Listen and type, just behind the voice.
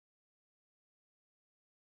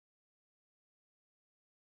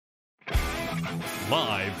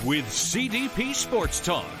Live with CDP Sports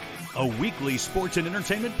Talk, a weekly sports and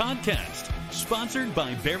entertainment podcast sponsored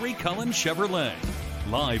by Barry Cullen Chevrolet.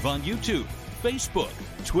 Live on YouTube, Facebook,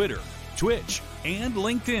 Twitter, Twitch, and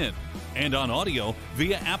LinkedIn. And on audio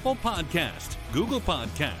via Apple Podcast, Google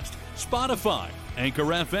Podcast, Spotify, Anchor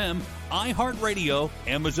FM, iHeartRadio,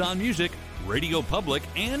 Amazon Music, Radio Public,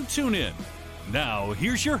 and TuneIn. Now,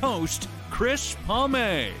 here's your host, Chris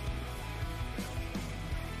Palme.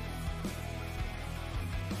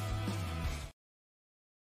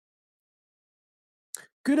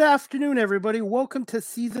 Good afternoon, everybody. Welcome to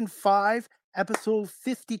Season 5, Episode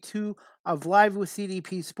 52 of Live with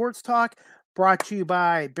CDP Sports Talk, brought to you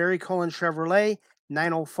by Barry Cullen Chevrolet,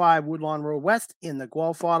 905 Woodlawn Road West in the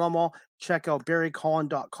Guelph Auto Mall. Check out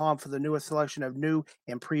barrycullen.com for the newest selection of new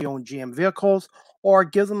and pre-owned GM vehicles, or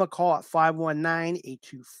give them a call at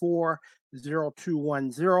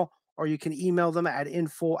 519-824-0210, or you can email them at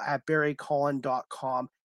info@barrycullen.com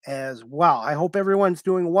as well. I hope everyone's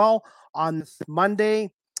doing well on this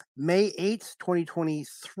Monday, May 8th,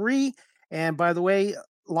 2023. And by the way,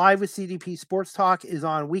 Live with CDP Sports Talk is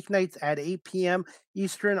on weeknights at 8 p.m.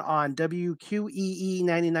 Eastern on WQEE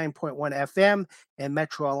 99.1 FM in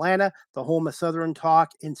Metro Atlanta, the home of Southern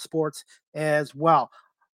talk in sports as well.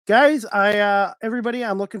 Guys, everybody,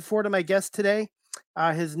 I'm looking forward to my guest today.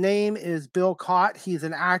 His name is Bill Chott. He's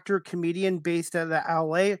an actor, comedian based out of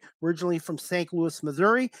LA, originally from St. Louis,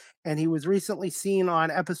 Missouri. And he was recently seen on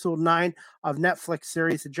episode 9 of Netflix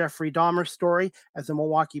series The Jeffrey Dahmer Story as a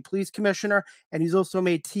Milwaukee police commissioner. And he's also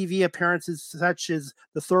made TV appearances such as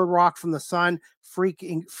The Third Rock from the Sun,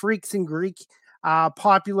 Freaks in Greek,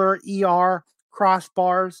 Popular, ER,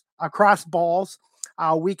 Crossballs,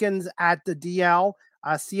 Weekends at the DL,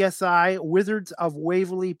 CSI, Wizards of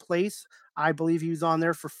Waverly Place. I believe he was on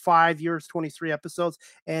there for 5 years, 23 episodes,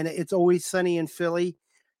 and It's Always Sunny in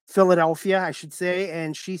Philadelphia, I should say,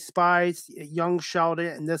 and She Spies, Young Sheldon,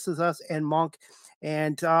 and This Is Us, and Monk.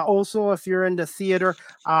 And also, if you're into theater,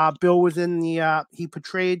 Bill was in he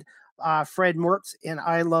portrayed Fred Mertz in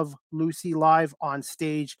I Love Lucy live on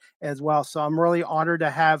stage as well. So I'm really honored to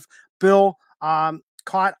have Bill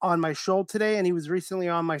Chott on my show today, and he was recently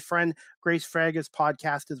on my friend Grace Fraga's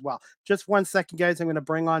podcast as well. Just 1 second, guys. I'm going to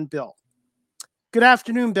bring on Bill. Good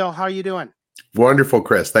afternoon, Bill. How are you doing? Wonderful,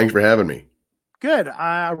 Chris. Thanks for having me. Good.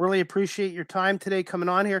 I really appreciate your time today coming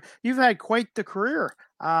on here. You've had quite the career,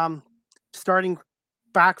 starting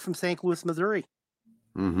back from St. Louis, Missouri.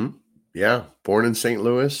 Mm-hmm. Yeah, born in St.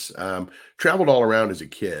 Louis. Traveled all around as a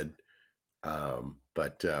kid,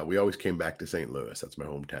 but we always came back to St. Louis. That's my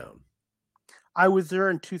hometown. I was there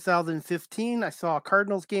in 2015. I saw a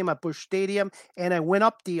Cardinals game at Busch Stadium, and I went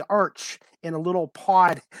up the arch in a little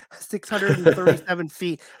pod, 637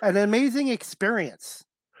 feet. An amazing experience.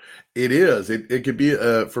 It is. It could be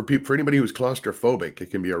for anybody who's claustrophobic. It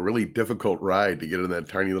can be a really difficult ride to get in that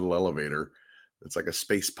tiny little elevator. It's like a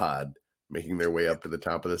space pod making their way up to the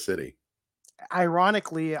top of the city.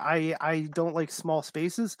 Ironically, I don't like small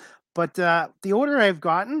spaces. But the older I've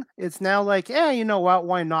gotten, it's now like, you know what?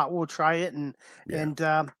 Why not? We'll try it, and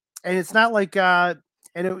it's not like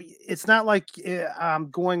it's not like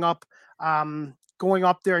going up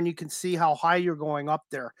there, and you can see how high you're going up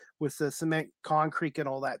there with the cement, concrete, and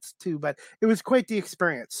all that too. But it was quite the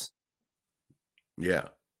experience. Yeah,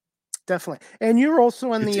 definitely. And you're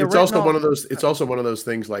also in it's also one of those. It's also one of those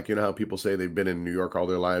things like, you know how people say they've been in New York all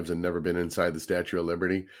their lives and never been inside the Statue of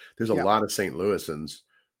Liberty. There's a lot of St. Louisans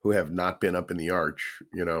who have not been up in the arch.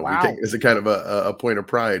 You know, wow. We take it as a kind of a point of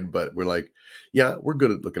pride, but we're like, yeah, we're good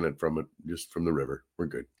at looking at just from the river. We're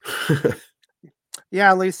good.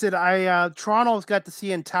 Yeah, like I said, Toronto's got the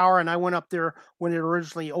CN Tower, and I went up there when it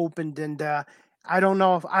originally opened, and I don't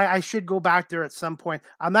know if I should go back there at some point.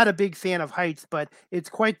 I'm not a big fan of heights, but it's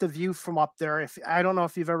quite the view from up there. I don't know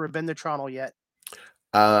if you've ever been to Toronto yet.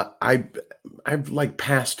 I've like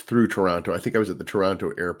passed through Toronto. I think I was at the Toronto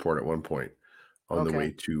airport at one point on the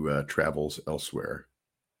way to travels elsewhere.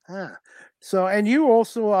 So, and you were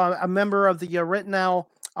also a member of the Rittenhouse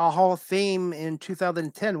Hall of Fame in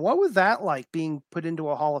 2010. What was that like, being put into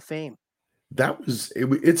a Hall of Fame?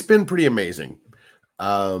 It's been pretty amazing.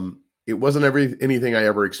 It wasn't anything I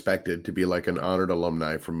ever expected to be like an honored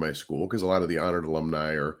alumni from my school, because a lot of the honored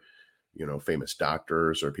alumni are, you know, famous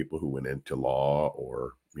doctors or people who went into law,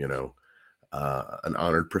 or, you know, an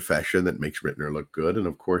honored profession that makes Rittner look good. And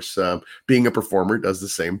of course, being a performer does the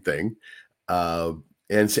same thing.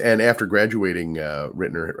 And after graduating,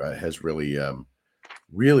 Rittner has really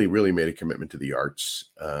made a commitment to the arts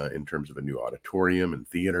in terms of a new auditorium and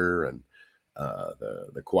theater, and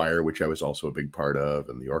the choir, which I was also a big part of,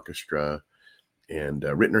 and the orchestra. And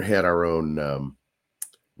Rittner had our own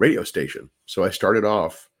radio station. So I started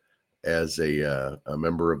off as a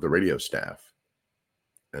member of the radio staff.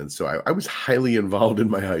 And so I was highly involved in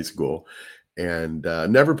my high school, and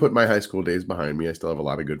never put my high school days behind me. I still have a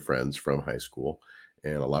lot of good friends from high school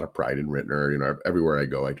and a lot of pride in Rittner. You know, everywhere I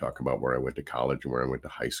go, I talk about where I went to college and where I went to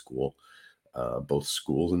high school. Both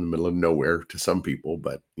schools in the middle of nowhere to some people,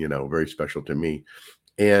 but, you know, very special to me.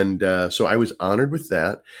 And so I was honored with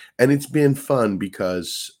that. And it's been fun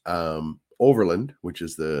because Overland, which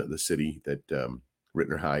is the city that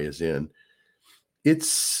Rittner High is in,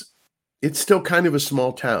 it's still kind of a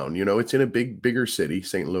small town. You know, it's in a bigger city,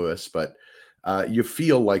 St. Louis, but you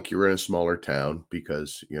feel like you're in a smaller town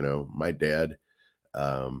because, you know, my dad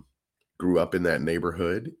grew up in that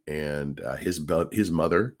neighborhood, and his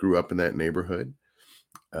mother grew up in that neighborhood.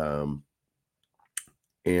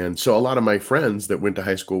 And so a lot of my friends that went to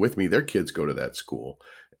high school with me, their kids go to that school.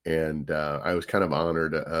 And I was kind of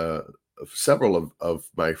honored. Several of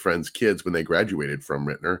my friends' kids, when they graduated from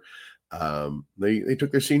Rittner, they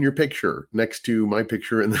took their senior picture next to my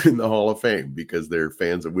picture in the Hall of Fame because they're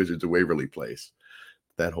fans of Wizards of Waverly Place,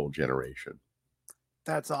 that whole generation.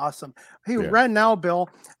 That's awesome. Hey, Yeah. right now, Bill,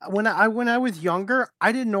 when I was younger,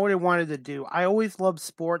 I didn't know what I wanted to do. I always loved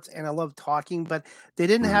sports and I loved talking, but they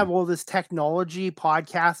didn't Mhm. have all this technology,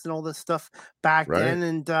 podcast, and all this stuff back Right. then.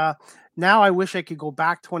 And now I wish I could go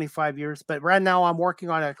back 25 years. But right now, I'm working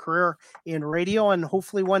on a career in radio, and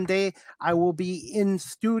hopefully one day I will be in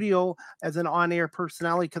studio as an on-air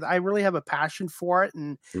personality because I really have a passion for it.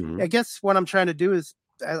 And Mhm. I guess what I'm trying to do is,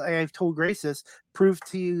 I've told Grace this, prove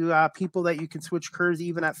to people that you can switch careers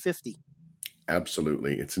even at 50.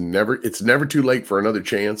 Absolutely. It's never too late for another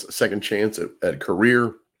chance, a second chance at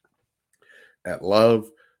career, at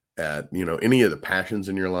love, at, you know, any of the passions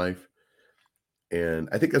in your life. And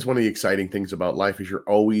I think that's one of the exciting things about life is you're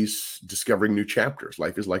always discovering new chapters.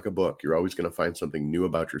 Life is like a book. You're always going to find something new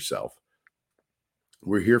about yourself.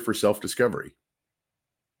 We're here for self-discovery.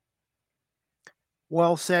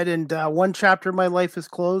 Well said. And one chapter of my life is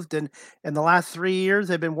closed. And in the last 3 years,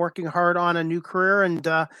 I've been working hard on a new career. And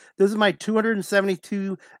this is my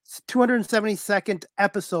 272nd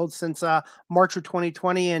episode since March of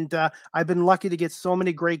 2020. And I've been lucky to get so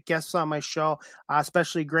many great guests on my show,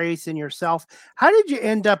 especially Grace and yourself. How did you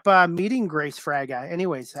end up meeting Grace Fraga?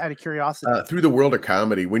 Anyways, out of curiosity. Through the world of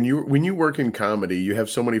comedy, when you work in comedy, you have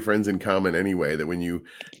so many friends in common anyway that when you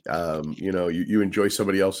enjoy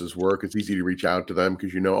somebody else's work, it's easy to reach out to them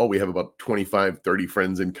because, you know, oh, we have about 25, 30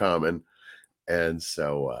 friends in common. And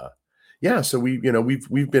so yeah, so we've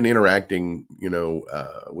been interacting,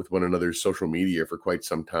 with one another's social media for quite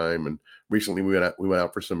some time. And recently we went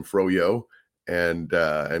out for some froyo and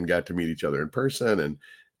got to meet each other in person.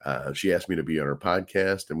 And she asked me to be on her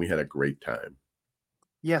podcast, and we had a great time.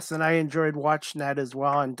 Yes, and I enjoyed watching that as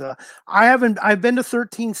well. And I've been to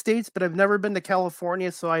 13 states, but I've never been to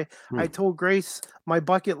California. So I Hmm. told Grace my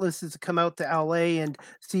bucket list is to come out to LA and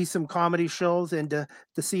see some comedy shows and to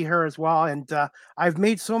see her as well. And I've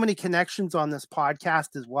made so many connections on this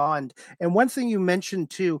podcast as well. And one thing you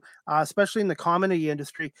mentioned too, especially in the comedy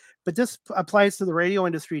industry, but this applies to the radio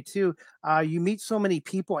industry too. You meet so many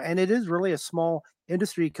people, and it is really a small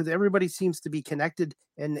industry because everybody seems to be connected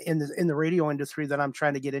in the radio industry that I'm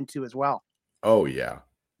trying to get into as well. Oh yeah.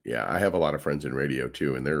 Yeah, I have a lot of friends in radio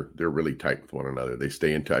too, and they're really tight with one another. They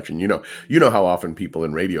stay in touch, and you know how often people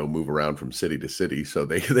in radio move around from city to city, so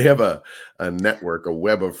they they have a network, a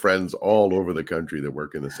web of friends all over the country that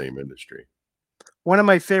work in the same industry. One of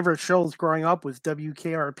my favorite shows growing up was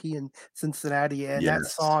WKRP in Cincinnati, and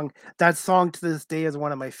Yes. that song to this day is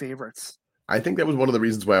one of my favorites. I think that was one of the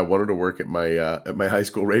reasons why I wanted to work at my high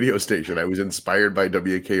school radio station. I was inspired by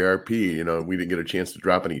WKRP. You know, we didn't get a chance to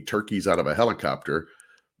drop any turkeys out of a helicopter,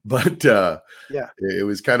 but Yeah, it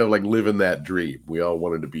was kind of like living that dream. We all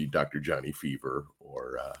wanted to be Dr. Johnny Fever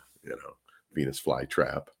or Venus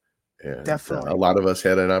Flytrap, and a definitely. lot of us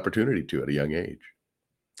had an opportunity to at a young age.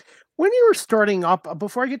 When you were starting up,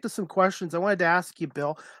 before I get to some questions, I wanted to ask you,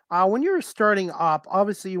 Bill. When you were starting up,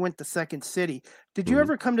 obviously you went to Second City. Did you Mhm.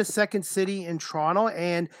 ever come to Second City in Toronto?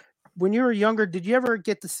 And when you were younger, did you ever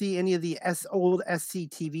get to see any of the old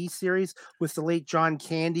SCTV series with the late John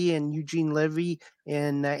Candy and Eugene Levy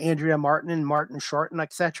and Andrea Martin and Martin Short and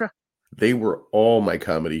etc.? They were all my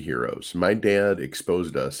comedy heroes. My dad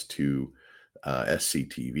exposed us to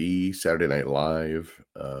SCTV, Saturday Night Live,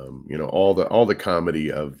 all the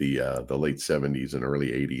comedy of the late '70s and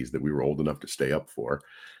early '80s that we were old enough to stay up for,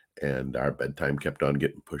 and our bedtime kept on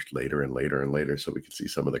getting pushed later and later and later, so we could see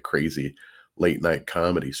some of the crazy late night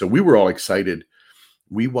comedy. So we were all excited.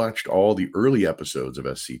 We watched all the early episodes of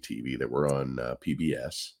SCTV that were on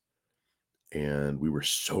PBS, and we were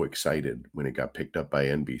so excited when it got picked up by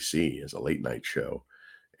NBC as a late night show.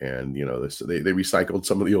 And they recycled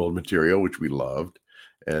some of the old material, which we loved,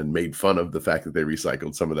 and made fun of the fact that they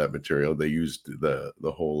recycled some of that material. They used the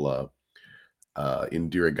whole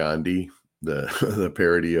Indira Gandhi, the the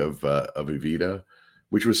parody of Evita,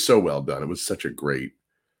 which was so well done. It was such a great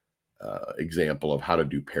example of how to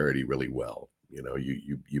do parody really well.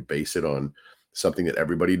 You base it on something that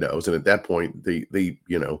everybody knows, and at that point, they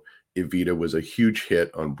Evita was a huge hit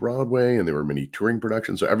on Broadway, and there were many touring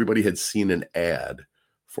productions, so everybody had seen an ad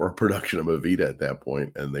for a production of Evita at that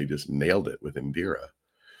point, and they just nailed it with Indira.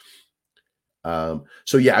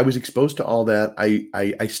 So yeah, I was exposed to all that.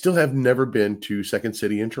 I still have never been to Second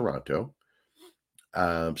City in Toronto.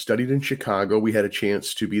 Studied in Chicago. We had a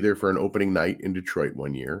chance to be there for an opening night in Detroit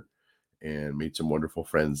one year, and made some wonderful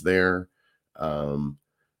friends there.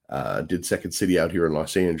 Did Second City out here in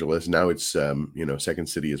Los Angeles. Now it's Second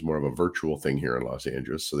City is more of a virtual thing here in Los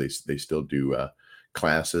Angeles, so they still do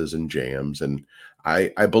classes and jams, and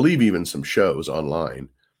I believe even some shows online.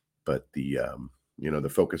 But the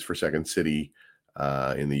focus for Second City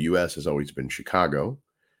in the U.S. has always been Chicago,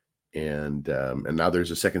 and now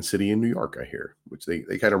there's a Second City in New York, I hear, which they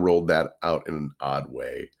kind of rolled that out in an odd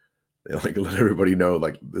way. They like let everybody know,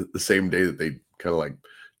 like the same day that they kind of like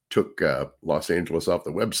took Los Angeles off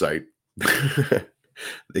the website,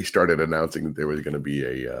 they started announcing that there was going to be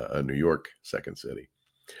a New York Second City.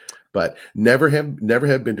 But never have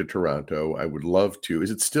been to Toronto. I would love to. Is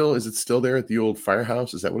it still there at the old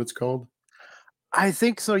firehouse? Is that what it's called? I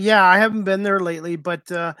think so. Yeah, I haven't been there lately, but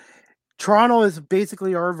Toronto is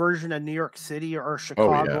basically our version of New York City or Oh yeah.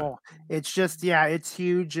 Chicago. It's just, yeah, it's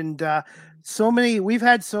huge. And we've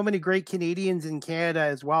had so many great Canadians in Canada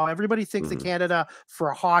as well. Everybody thinks of Mhm. Canada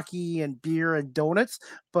for hockey and beer and donuts,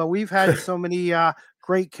 but we've had so many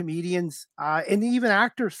great comedians and even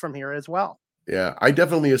actors from here as well. Yeah, I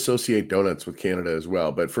definitely associate donuts with Canada as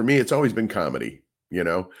well, but for me, it's always been comedy. You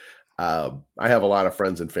know, I have a lot of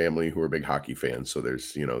friends and family who are big hockey fans, so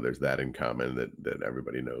there's that in common that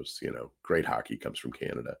everybody knows. Great hockey comes from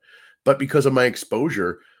Canada, but because of my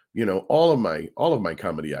exposure, all of my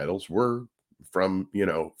comedy idols were from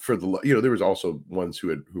there was also ones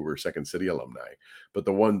who were Second City alumni, but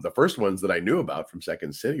the first ones that I knew about from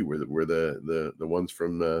Second City were the ones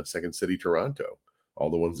from Second City Toronto, all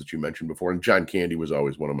the ones that you mentioned before. And John Candy was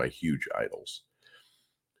always one of my huge idols.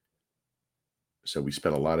 So we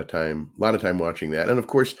spent a lot of time watching that. And of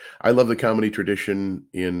course, I love the comedy tradition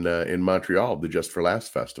in Montreal, the Just for Laughs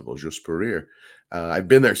festival, Juste pour rire. I've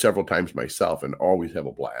been there several times myself and always have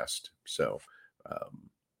a blast. So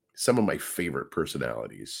some of my favorite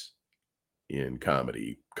personalities in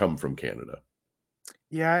comedy come from Canada.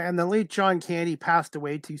 Yeah, and the late John Candy passed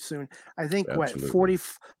away too soon. I think what Absolutely.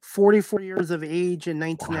 44 years of age in Wow.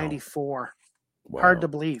 1994. Hard to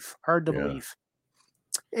Wow. believe. Hard to Yeah. believe.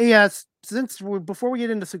 Yes, before we get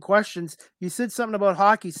into some questions, you said something about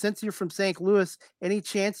hockey. Since you're from St. Louis, any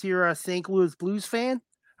chance you're a St. Louis Blues fan?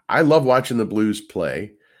 I love watching the Blues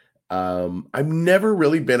play. I've never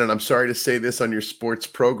really been, and I'm sorry to say this on your sports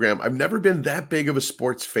program, I've never been that big of a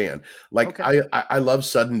sports fan. Like Okay. I love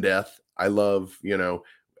sudden death. I love,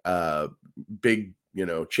 uh, big,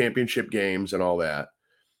 championship games and all that.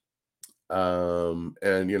 And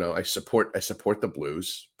I support the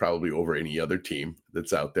Blues probably over any other team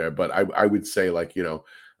that's out there. But I would say, like,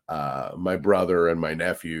 my brother and my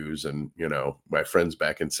nephews and my friends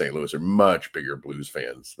back in St. Louis are much bigger Blues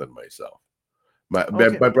fans than myself. My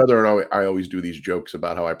Okay. brother and I always do these jokes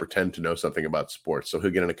about how I pretend to know something about sports. So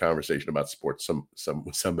he'll get in a conversation about sports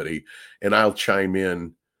with somebody, and I'll chime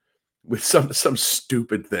in with some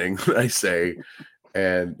stupid thing that I say,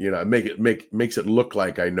 and makes it look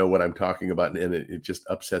like I know what I'm talking about, and it just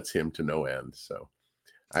upsets him to no end. So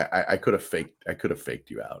I could have faked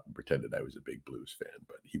you out and pretended I was a big Blues fan,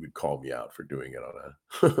 but he would call me out for doing it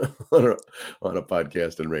on a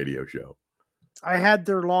podcast and radio show. I had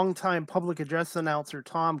their longtime public address announcer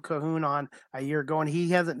Tom Cahoon on a year ago, and he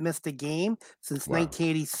hasn't missed a game since Wow.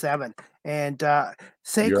 1987. And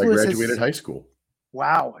St. Year I Louis graduated has high school.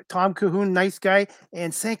 Wow, Tom Cahoon, nice guy.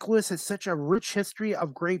 And St. Louis has such a rich history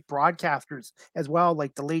of great broadcasters as well,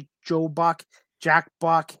 like the late Joe Buck, Jack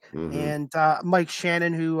Buck, Hmm. and Mike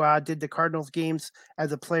Shannon, who did the Cardinals games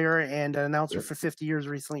as a player and an announcer Yep. for 50 years,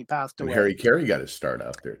 recently passed And away. Harry Carey got his start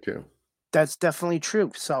out there too. That's definitely true.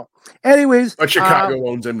 So, anyways, But Chicago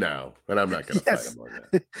owns him now, and I'm not going to fight yes, him on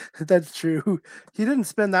that. that's true. He didn't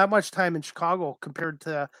spend that much time in Chicago compared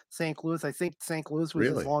to St. Louis. I think St. Louis was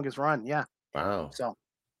his Really? longest run. Yeah. Wow. So,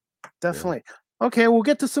 Yeah. definitely. Okay, we'll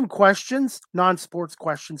get to some questions, non-sports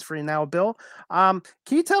questions for you now, Bill. Can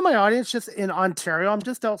you tell my audience, just in Ontario, I'm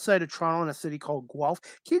just outside of Toronto in a city called Guelph.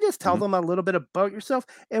 Can you just tell Mhm. them a little bit about yourself?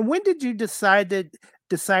 And when did you decided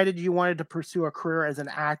you wanted to pursue a career as an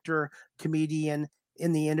actor, comedian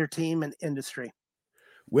in the entertainment industry?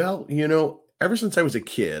 Well, ever since I was a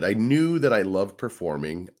kid, I knew that I loved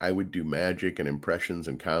performing. I would do magic and impressions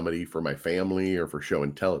and comedy for my family or for show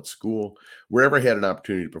and tell at school. Wherever I had an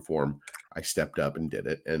opportunity to perform, I stepped up and did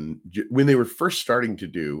it. And when they were first starting to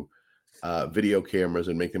do video cameras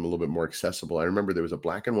and make them a little bit more accessible, I remember there was a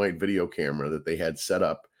black and white video camera that they had set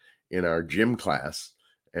up in our gym class.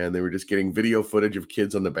 And they were just getting video footage of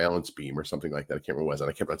kids on the balance beam or something like that. I can't remember what it was. And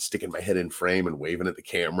I kept on sticking my head in frame and waving at the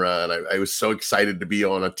camera. And I was so excited to be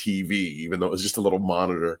on a TV, even though it was just a little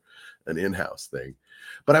monitor, an in-house thing.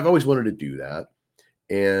 But I've always wanted to do that.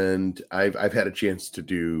 And I've had a chance to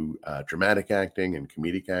do dramatic acting and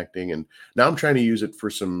comedic acting, and now I'm trying to use it for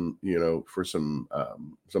some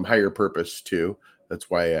higher purpose too. That's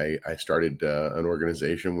why I started an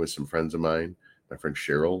organization with some friends of mine. My friend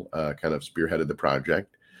Cheryl kind of spearheaded the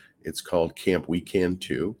project. It's called Camp We Can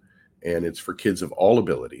Too, and it's for kids of all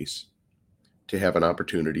abilities to have an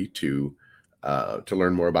opportunity to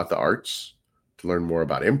learn more about the arts, to learn more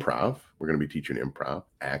about improv. We're going to be teaching improv,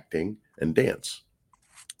 acting, and dance.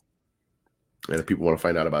 And if people want to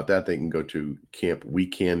find out about that, they can go to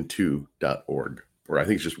campwecan2.org, or I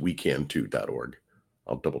think it's just wecan2.org.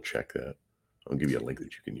 I'll double check that. I'll give you a link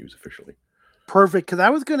that you can use officially. Perfect, because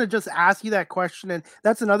I was going to just ask you that question, and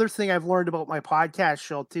that's another thing I've learned about my podcast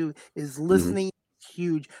show too, is Mhm. listening is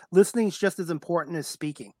huge. Listening is just as important as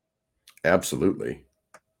speaking. Absolutely.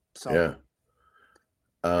 So, Yeah.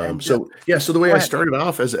 and So the way go I ahead. started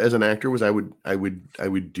off as an actor was I would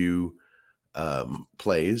do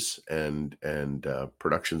plays and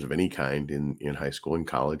productions of any kind in high school and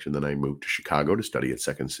college, and then I moved to Chicago to study at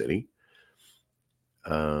Second City.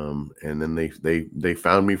 And then they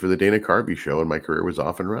found me for the Dana Carvey show, and my career was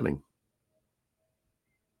off and running.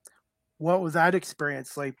 What was that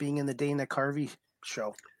experience like, being in the Dana Carvey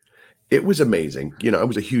show? It was amazing. I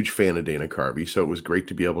was a huge fan of Dana Carvey, so it was great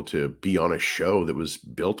to be able to be on a show that was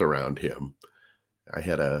built around him. I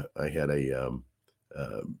had a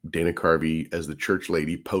Dana Carvey as the church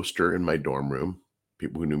lady poster in my dorm room.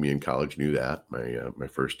 People who knew me in college knew that my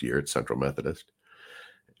first year at Central Methodist,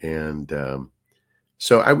 and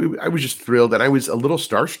so I was just thrilled, and I was a little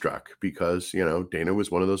starstruck because Dana was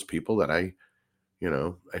one of those people that I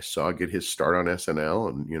saw get his start on SNL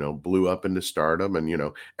and blew up into stardom,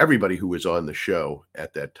 and everybody who was on the show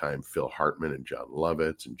at that time, Phil Hartman and John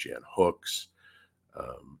Lovitz and Jan Hooks,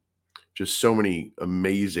 um, just so many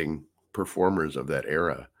amazing performers of that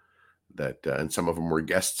era that and some of them were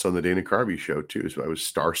guests on the Dana Carvey show too. So I was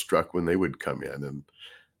starstruck when they would come in, and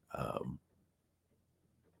um,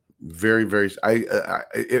 very, very.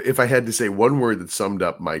 If I had to say one word that summed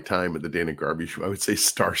up my time at the Dana Carvey show, I would say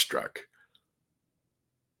starstruck.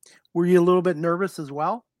 Were you a little bit nervous as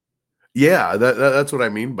well? Yeah, that's what I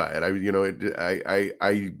mean by it.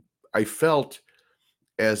 I felt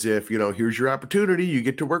as if, here's your opportunity. You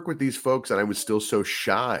get to work with these folks, and I was still so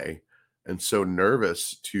shy and so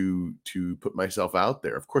nervous to put myself out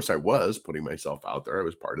there. Of course, I was putting myself out there. I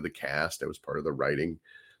was part of the cast. I was part of the writing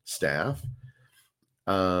staff.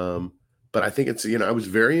 But I think I was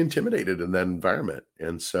very intimidated in that environment,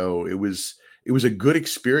 and so it was a good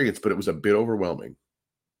experience, but it was a bit overwhelming.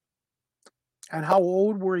 And how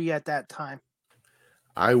old were you at that time?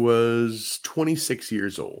 I was 26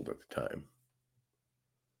 years old at the time.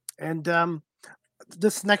 And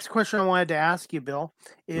this next question I wanted to ask you, Bill,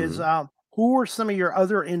 is Mhm. who were some of your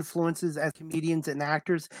other influences as comedians and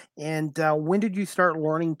actors? And when did you start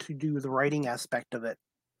learning to do the writing aspect of it?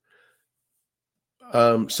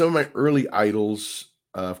 Some of my early idols,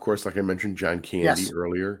 of course, like I mentioned, John Candy Yes.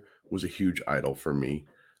 earlier was a huge idol for me.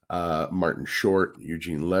 Martin Short,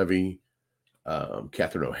 Eugene Levy,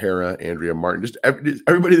 Catherine O'Hara, Andrea Martin, just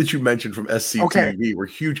everybody that you mentioned from Okay. SCTV were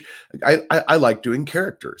huge. I like doing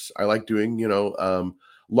characters. I like doing,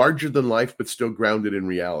 larger than life, but still grounded in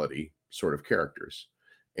reality sort of characters.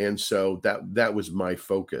 And so that was my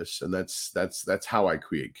focus, and that's how I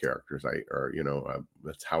create characters.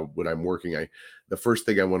 That's how when I'm working, the first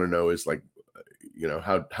thing I want to know is like,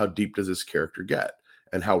 how deep does this character get,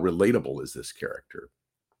 and how relatable is this character?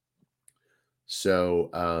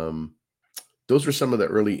 So those were some of the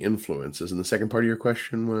early influences. And the second part of your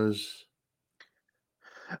question was,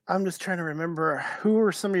 I'm just trying to remember who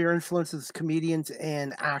were some of your influences, comedians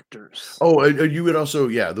and actors. oh, you would also,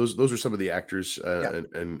 yeah, those are some of the actors Yeah.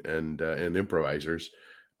 and improvisers.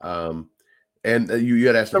 Um, and you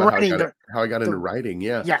had asked The about how I writing, got the how I got into the writing.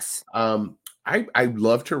 Yeah. yes. I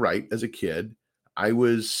loved to write as a kid. I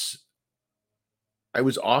was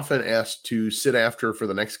often asked to sit after for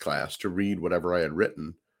the next class to read whatever I had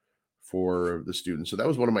written for the students. So that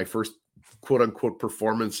was one of my first quote unquote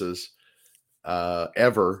performances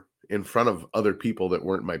ever in front of other people that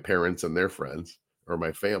weren't my parents and their friends or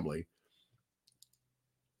my family.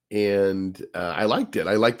 And I liked it.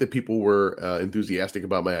 I liked that people were enthusiastic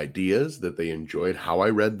about my ideas, that they enjoyed how I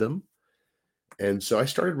read them. And so I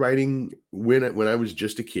started writing when I was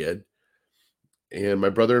just a kid. And my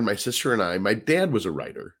brother and my sister and my dad was a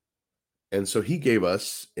writer. And so he gave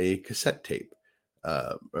us a cassette tape,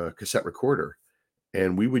 a cassette recorder.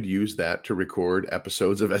 And we would use that to record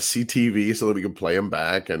episodes of SCTV so that we could play them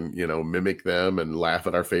back and, mimic them and laugh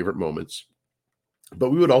at our favorite moments. But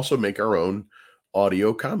we would also make our own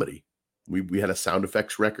audio comedy. We had a sound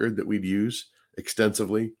effects record that we'd use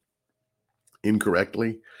extensively,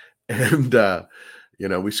 incorrectly. And,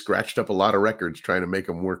 we scratched up a lot of records trying to make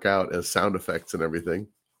them work out as sound effects and everything.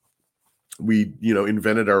 We,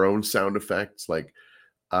 invented our own sound effects. Like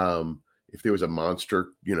if there was a monster,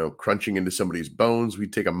 crunching into somebody's bones,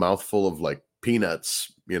 we'd take a mouthful of like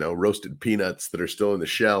peanuts, roasted peanuts that are still in the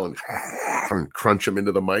shell and crunch them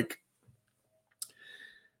into the mic.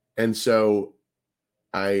 And so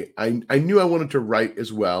I knew I wanted to write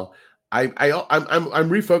as well. I'm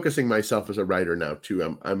refocusing myself as a writer now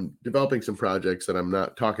too. I'm developing some projects that I'm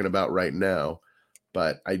not talking about right now,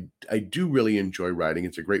 but I do really enjoy writing.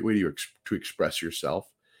 It's a great way to express yourself.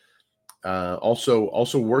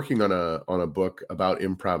 Also working on a book about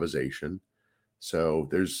improvisation. So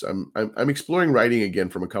I'm exploring writing again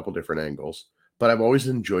from a couple different angles, but I've always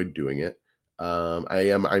enjoyed doing it.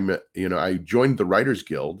 I joined the Writers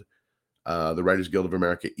Guild of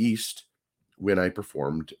America East when I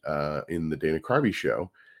performed in the Dana Carvey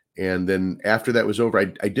show. And then after that was over,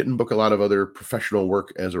 I didn't book a lot of other professional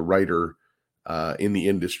work as a writer in the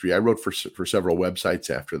industry. I wrote for several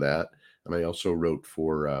websites after that. And I also wrote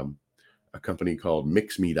for a company called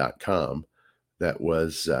mixme.com that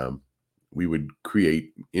was, we would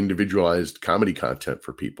create individualized comedy content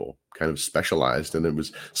for people, kind of specialized.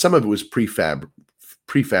 And some of it was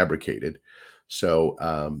prefabricated. So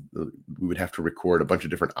we would have to record a bunch of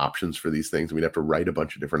different options for these things. We'd have to write a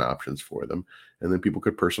bunch of different options for them. And then people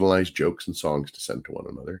could personalize jokes and songs to send to one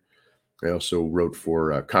another. I also wrote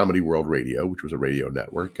for Comedy World Radio, which was a radio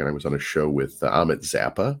network. And I was on a show with Amit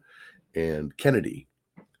Zappa and Kennedy.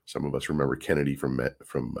 Some of us remember Kennedy from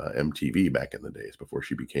MTV back in the days before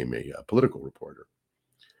she became a political reporter.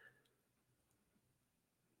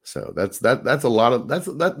 So that's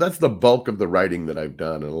the bulk of the writing that I've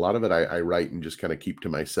done. And a lot of it I write and just kind of keep to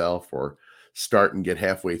myself, or start and get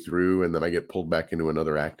halfway through, and then I get pulled back into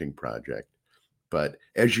another acting project. But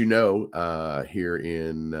as you know, here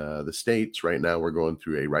in the States right now, we're going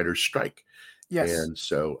through a writer's strike. Yes. And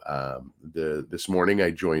so this morning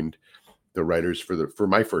I joined the writers for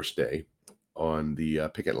my first day on the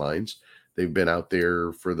picket lines. They've been out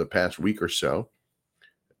there for the past week or so.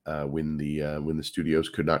 When the studios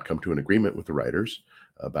could not come to an agreement with the writers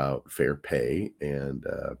about fair pay and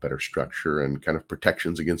better structure and kind of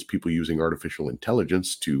protections against people using artificial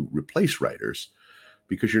intelligence to replace writers,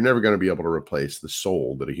 because you're never going to be able to replace the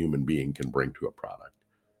soul that a human being can bring to a product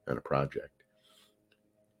and a project.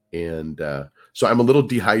 And so I'm a little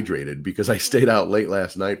dehydrated because I stayed out late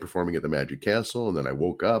last night performing at the Magic Castle, and then I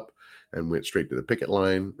woke up and went straight to the picket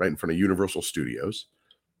line right in front of Universal Studios.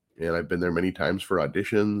 And I've been there many times for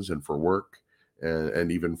auditions and for work,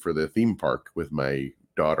 and even for the theme park with my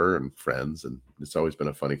daughter and friends. And it's always been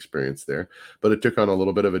a fun experience there. But it took on a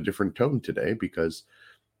little bit of a different tone today because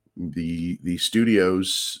the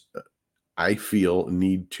studios, I feel,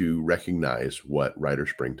 need to recognize what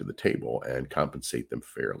writers bring to the table and compensate them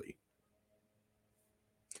fairly.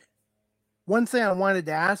 One thing I wanted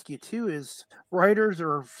to ask you too is writers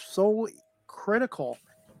are so critical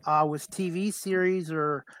with TV series,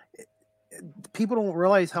 or people don't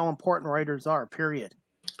realize how important writers are, period.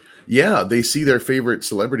 Yeah, they see their favorite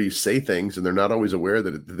celebrities say things, and they're not always aware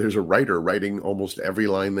that there's a writer writing almost every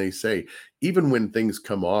line they say. Even when things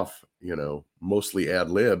come off, mostly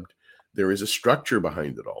ad-libbed, there is a structure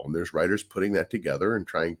behind it all. And there's writers putting that together and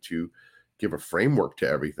trying to give a framework to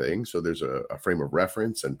everything. So there's a frame of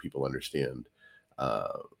reference, and people understand,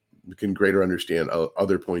 can greater understand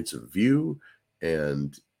other points of view.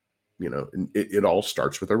 And it all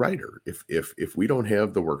starts with a writer. If we don't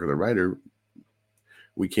have the work of the writer,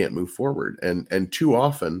 we can't move forward. And too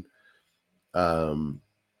often,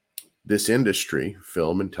 this industry,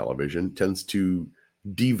 film and television, tends to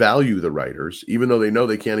devalue the writers, even though they know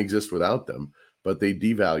they can't exist without them. But they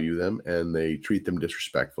devalue them and they treat them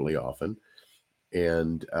disrespectfully often.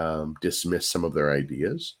 and dismiss some of their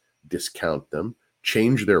ideas, discount them,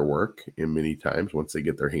 change their work. In many times, once they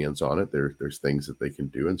get their hands on it, there's things that they can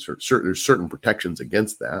do, and there's certain protections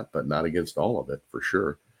against that, but not against all of it, for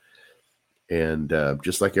sure. And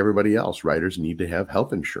just like everybody else, writers need to have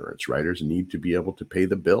health insurance. Writers need to be able to pay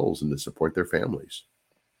the bills and to support their families.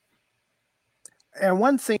 And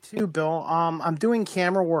one thing too, Bill, I'm doing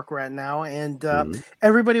camera work right now, and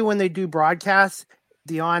everybody, when they do broadcasts,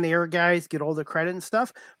 the on-air guys get all the credit and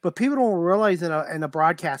stuff, but people don't realize in a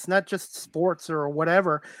broadcast, not just sports or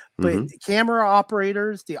whatever, but camera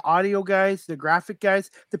operators, the audio guys, the graphic guys,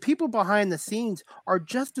 the people behind the scenes are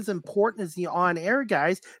just as important as the on-air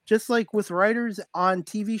guys. Just like with writers on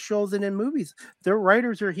TV shows and in movies, their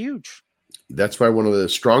writers are huge. That's why one of the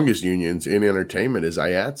strongest unions in entertainment is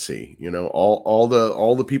IATSE. You know, all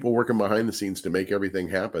the people working behind the scenes to make everything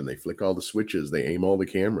happen. They flick all the switches, they aim all the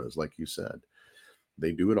cameras, like you said.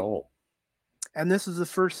 They do it all. And this is the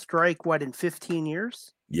first strike, in 15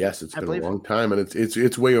 years? Yes, it's been a long time, and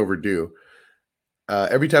it's way overdue.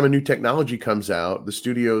 Every time a new technology comes out, the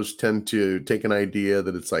studios tend to take an idea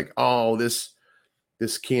that it's like, oh, this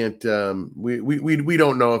can't. We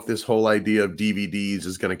don't know if this whole idea of DVDs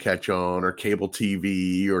is going to catch on, or cable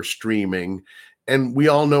TV, or streaming, and we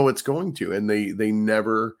all know it's going to. And they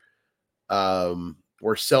never,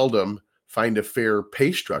 or seldom, find a fair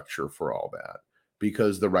pay structure for all that.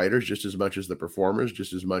 Because the writers, just as much as the performers,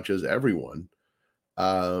 just as much as everyone,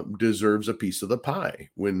 deserves a piece of the pie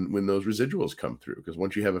when those residuals come through. Because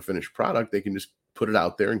once you have a finished product, they can just put it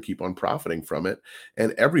out there and keep on profiting from it.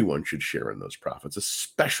 And everyone should share in those profits,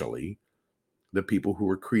 especially the people who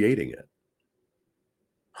are creating it.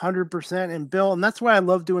 100%. And Bill, and that's why I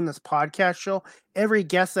love doing this podcast show. Every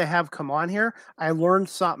guest I have come on here, I learn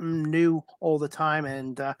something new all the time.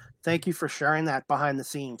 And thank you for sharing that behind the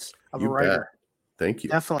scenes of a writer. Bet. Thank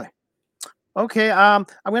you. Definitely. Okay. I'm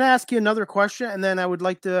going to ask you another question, and then I would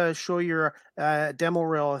like to show your demo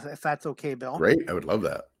reel, if that's okay, Bill. Great. I would love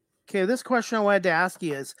that. Okay. This question I wanted to ask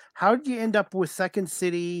you is, how did you end up with Second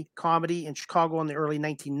City Comedy in Chicago in the early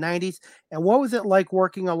 1990s? And what was it like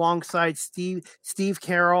working alongside Steve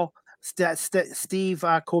Carroll, Steve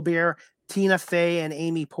Colbert, Tina Fey, and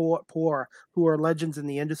Amy Poehler, who are legends in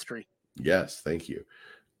the industry? Yes. Thank you.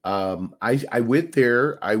 I went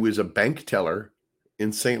there. I was a bank teller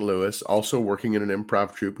in St. Louis, also working in an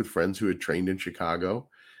improv troupe with friends who had trained in Chicago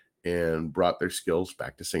and brought their skills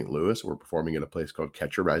back to St. Louis. We're performing at a place called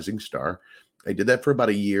Catch a Rising Star. I did that for about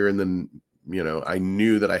a year, and then, I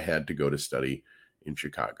knew that I had to go to study in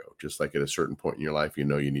Chicago. Just like at a certain point in your life, you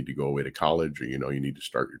need to go away to college, or, you need to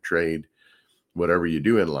start your trade. Whatever you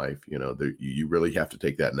do in life, you really have to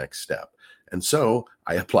take that next step. And so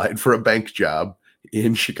I applied for a bank job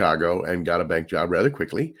in Chicago and got a bank job rather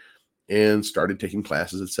quickly and started taking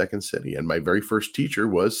classes at Second City. And my very first teacher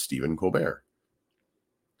was Stephen Colbert.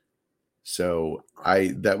 So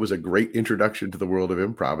that was a great introduction to the world of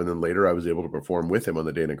improv. And then later I was able to perform with him on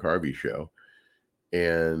the Dana Carvey show.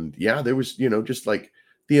 And yeah, there was, just like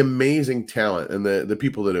the amazing talent and the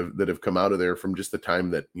people that have come out of there from just the time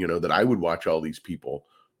that, that I would watch all these people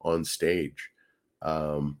on stage.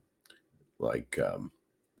 Nia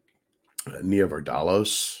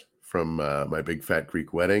Vardalos from My Big Fat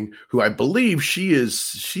Greek Wedding, who I believe she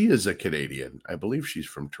is a Canadian. I believe she's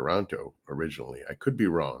from Toronto originally. I could be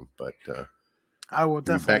wrong, but I will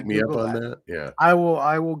definitely back me Google up on that. Yeah, I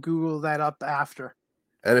will Google that up after.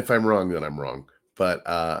 And if I'm wrong, then I'm wrong. But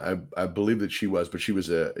I believe that she was. But she was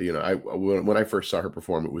when I first saw her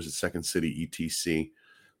perform, it was at Second City ETC.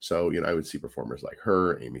 So I would see performers like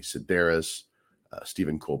her, Amy Sedaris,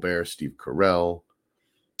 Stephen Colbert, Steve Carell.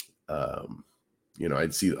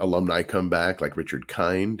 I'd see alumni come back like Richard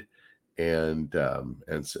Kind and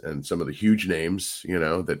some of the huge names,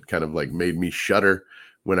 that kind of like made me shudder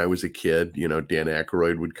when I was a kid. Dan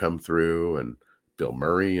Aykroyd would come through, and Bill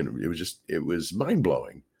Murray, and it was mind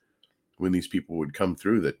blowing when these people would come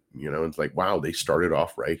through that, it's like, wow, they started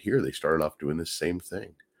off right here. They started off doing the same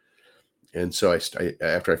thing. And so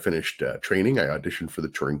after I finished training, I auditioned for the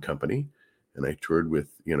touring company. And I toured with,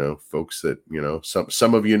 folks that,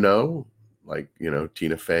 some of like,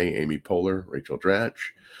 Tina Fey, Amy Poehler, Rachel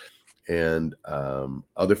Dratch, and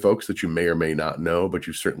other folks that you may or may not know, but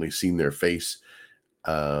you've certainly seen their face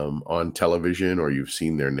on television, or you've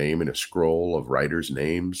seen their name in a scroll of writers'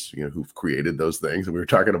 names, who've created those things that we were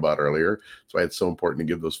talking about earlier. That's why it's so important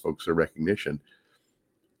to give those folks a recognition.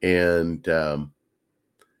 And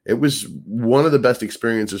it was one of the best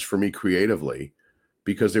experiences for me creatively,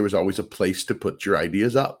 because there was always a place to put your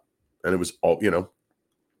ideas up. And it was all,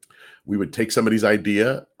 we would take somebody's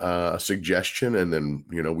idea, a suggestion, and then,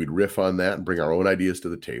 we'd riff on that and bring our own ideas to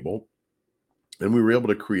the table. And we were able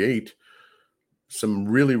to create some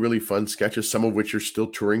really, really fun sketches, some of which are still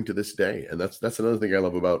touring to this day. And that's another thing I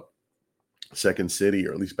love about Second City,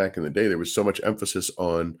 or at least back in the day. There was so much emphasis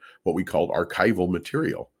on what we called archival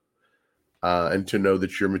material, and to know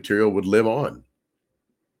that your material would live on,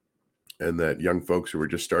 and that young folks who were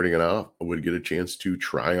just starting it out would get a chance to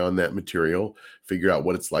try on that material, figure out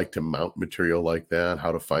what it's like to mount material like that,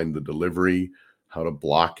 how to find the delivery, how to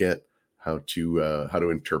block it, how to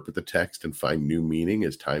interpret the text and find new meaning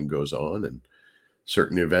as time goes on, and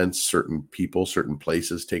certain events, certain people, certain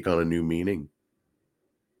places take on a new meaning.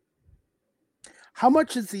 How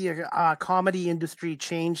much has the comedy industry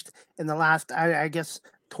changed in the last, I guess,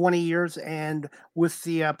 20 years, and with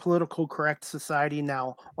the political correct society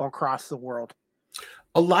now all across the world?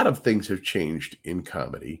 A lot of things have changed in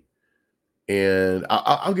comedy, and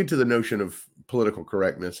I'll get to the notion of political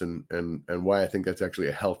correctness and why I think that's actually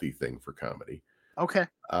a healthy thing for comedy. Okay.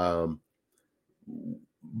 Um,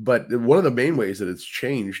 but one of the main ways that it's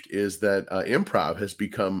changed is that improv has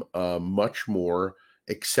become a much more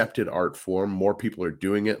accepted art form. More people are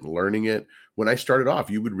doing it and learning it. When I started off,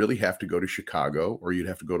 you would really have to go to Chicago, or you'd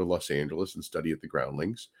have to go to Los Angeles and study at the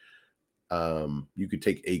Groundlings. You could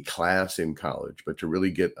take a class in college, but to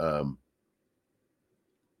really get an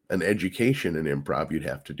education in improv, you'd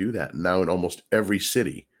have to do that. Now in almost every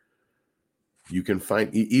city, you can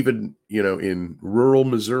find, even, in rural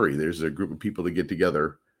Missouri, there's a group of people that get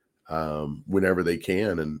together whenever they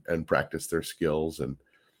can and practice their skills. And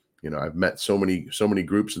I've met so many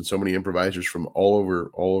groups and so many improvisers from all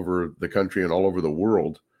over the country and all over the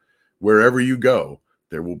world. Wherever you go,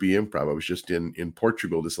 there will be improv. I was just in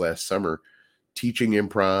Portugal this last summer, teaching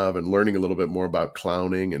improv and learning a little bit more about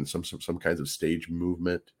clowning and some kinds of stage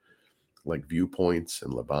movement, like viewpoints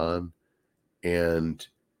and Laban. And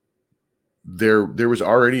there was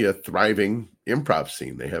already a thriving improv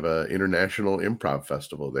scene. They have an international improv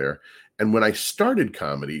festival there. And when I started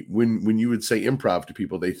comedy, when you would say improv to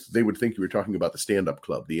people, they would think you were talking about the stand-up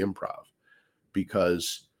club, the Improv,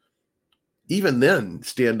 because even then,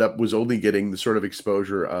 stand-up was only getting the sort of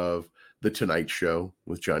exposure of The Tonight Show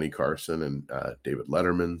with Johnny Carson and David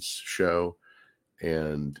Letterman's show.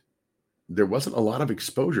 And there wasn't a lot of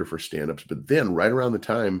exposure for stand-ups. But then right around the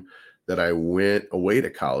time that I went away to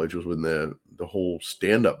college was when the whole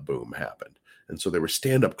stand-up boom happened. And so there were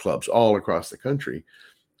stand-up clubs all across the country.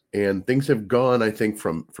 And things have gone, I think,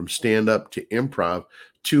 from stand-up to improv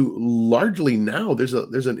to largely now there's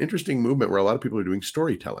an interesting movement where a lot of people are doing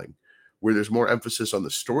storytelling, where there's more emphasis on the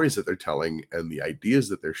stories that they're telling and the ideas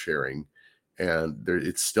that they're sharing. And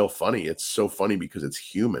it's still funny. It's so funny because it's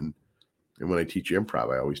human. And when I teach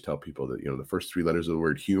improv, I always tell people that, the first three letters of the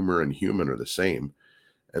word humor and human are the same.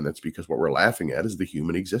 And that's because what we're laughing at is the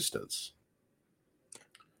human existence.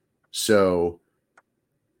 So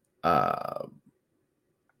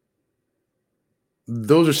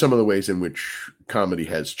those are some of the ways in which comedy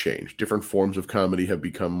has changed. Different forms of comedy have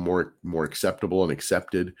become more acceptable and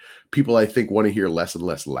accepted. People, I think, want to hear less and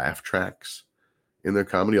less laugh tracks in their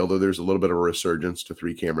comedy, although there's a little bit of a resurgence to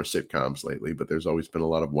 3-camera sitcoms lately, but there's always been a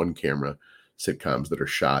lot of 1-camera sitcoms that are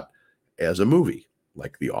shot as a movie,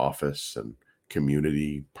 like The Office and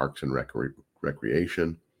Community, Parks and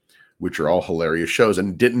Recreation, which are all hilarious shows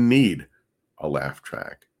and didn't need a laugh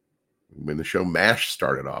track. When the show MASH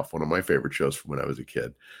started off, one of my favorite shows from when I was a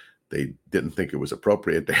kid, they didn't think it was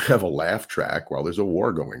appropriate to have a laugh track while there's a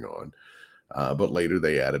war going on. But later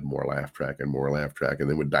they added more laugh track, and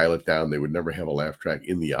they would dial it down. They would never have a laugh track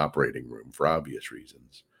in the operating room for obvious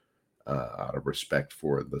reasons, out of respect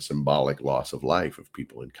for the symbolic loss of life of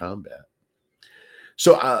people in combat.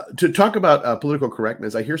 So to talk about political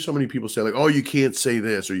correctness, I hear so many people say, like, oh, you can't say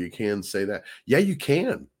this or you can say that. Yeah, you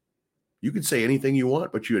can. You can say anything you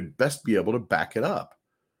want, but you had best be able to back it up.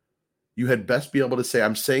 You had best be able to say,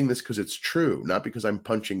 I'm saying this because it's true, not because I'm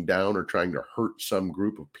punching down or trying to hurt some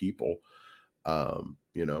group of people,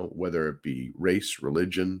 whether it be race,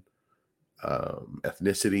 religion,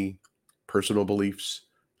 ethnicity, personal beliefs,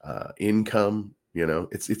 income.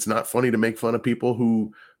 It's not funny to make fun of people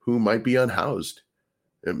who might be unhoused.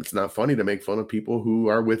 And it's not funny to make fun of people who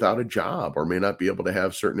are without a job or may not be able to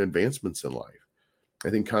have certain advancements in life. I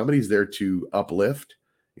think comedy is there to uplift.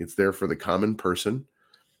 It's there for the common person.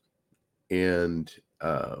 And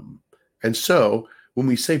so when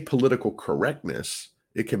we say political correctness,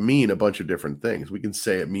 it can mean a bunch of different things. We can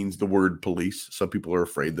say it means the word police. Some people are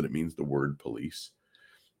afraid that it means the word police.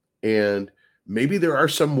 And maybe there are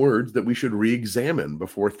some words that we should re-examine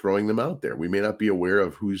before throwing them out there. We may not be aware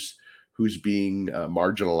of who's being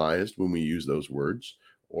marginalized when we use those words,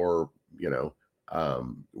 or,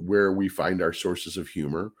 where we find our sources of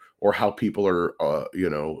humor, or how people are,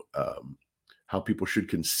 how people should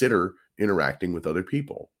consider interacting with other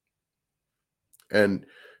people. And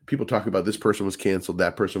people talk about this person was canceled,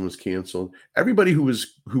 that person was canceled. Everybody who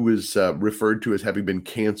was referred to as having been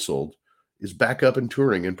canceled is back up and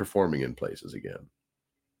touring and performing in places again,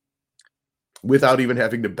 without even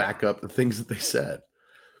having to back up the things that they said.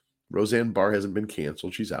 Roseanne Barr hasn't been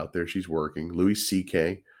canceled. She's out there. She's working. Louis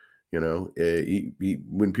C.K.,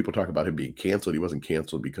 when people talk about him being canceled, he wasn't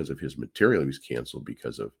canceled because of his material. He was canceled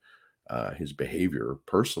because of his behavior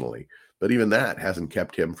personally. But even that hasn't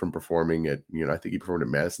kept him from performing at, I think he performed at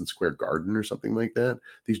Madison Square Garden or something like that,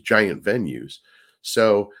 these giant venues.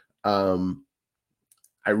 So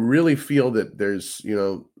I really feel that there's,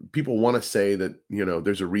 people want to say that,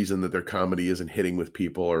 there's a reason that their comedy isn't hitting with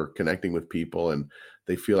people or connecting with people. And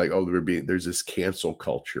they feel like, oh, there's this cancel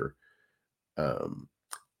culture.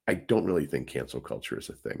 I don't really think cancel culture is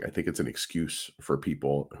a thing. I think it's an excuse for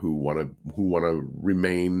people who want to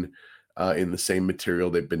remain in the same material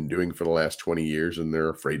they've been doing for the last 20 years, and they're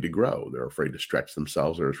afraid to grow. They're afraid to stretch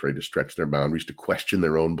themselves. They're afraid to stretch their boundaries, to question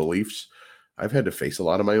their own beliefs. I've had to face a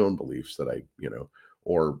lot of my own beliefs that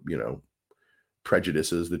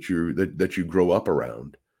prejudices that you grow up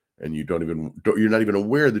around, and you're not even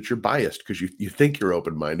aware that you're biased, because you think you're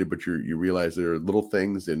open-minded, but you realize there are little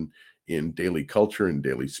things in daily culture and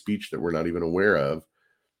daily speech that we're not even aware of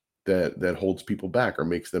that holds people back or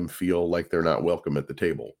makes them feel like they're not welcome at the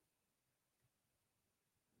table.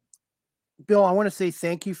 Bill, I want to say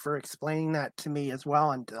thank you for explaining that to me as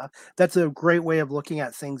well. And that's a great way of looking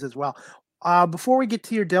at things as well. Before we get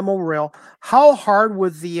to your demo reel, how hard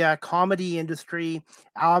was the comedy industry,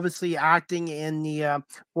 obviously acting in the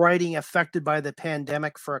writing, affected by the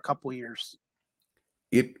pandemic for a couple of years?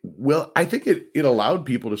 I think it allowed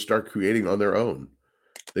people to start creating on their own.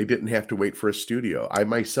 They didn't have to wait for a studio. I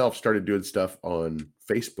myself started doing stuff on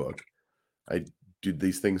Facebook. I did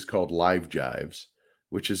these things called live jives,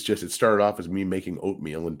 which is just, it started off as me making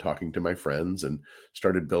oatmeal and talking to my friends, and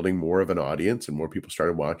started building more of an audience, and more people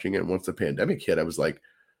started watching it. And once the pandemic hit, I was like,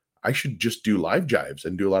 I should just do live jives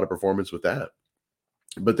and do a lot of performance with that.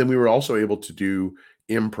 But then we were also able to do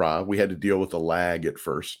improv. We had to deal with the lag at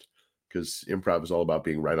first, because improv is all about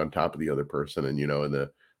being right on top of the other person. And, in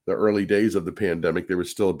the early days of the pandemic, there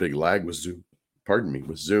was still a big lag with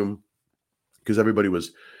Zoom, because everybody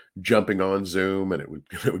was jumping on Zoom, and it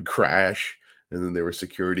would crash. And then there were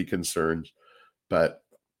security concerns, but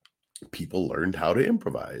people learned how to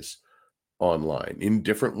improvise online in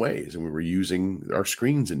different ways. And we were using our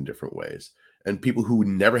screens in different ways. And people who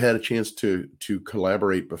never had a chance to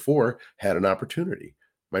collaborate before had an opportunity.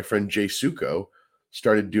 My friend Jay Suko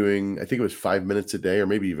started doing, I think it was 5 minutes a day, or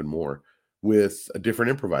maybe even more, with a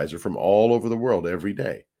different improviser from all over the world every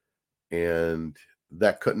day. And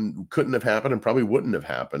that couldn't have happened, and probably wouldn't have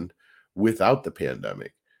happened without the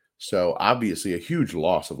pandemic. So obviously a huge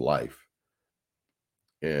loss of life.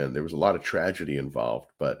 And there was a lot of tragedy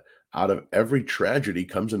involved, but out of every tragedy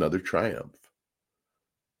comes another triumph.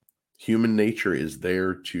 Human nature is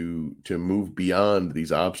there to move beyond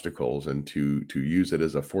these obstacles, and to use it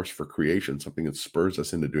as a force for creation, something that spurs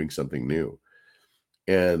us into doing something new.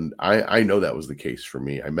 And I know that was the case for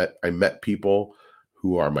me. I met people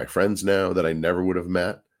who are my friends now that I never would have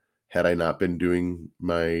met had I not been doing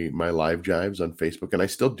my live jives on Facebook. And I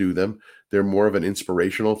still do them. They're more of an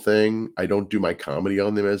inspirational thing. I don't do my comedy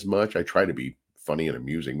on them as much. I try to be funny and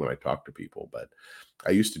amusing when I talk to people, but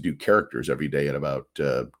I used to do characters every day at about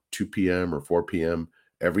 2 p.m. or 4 p.m.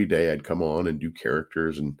 Every day I'd come on and do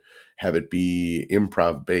characters and have it be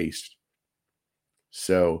improv based.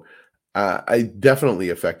 So I definitely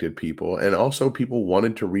affected people. And also people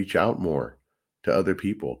wanted to reach out more to other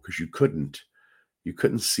people, because you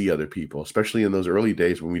couldn't see other people, especially in those early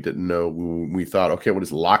days when we didn't know. We thought, okay, we'll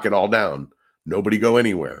just lock it all down. Nobody go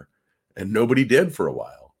anywhere. And nobody did for a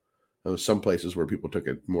while. There was some places where people took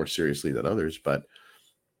it more seriously than others, but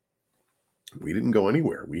we didn't go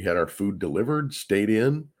anywhere. We had our food delivered, stayed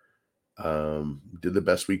in, did the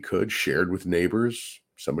best we could, shared with neighbors.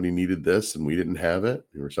 Somebody needed this and we didn't have it,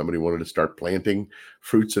 or somebody wanted to start planting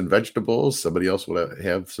fruits and vegetables. Somebody else would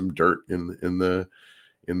have some dirt in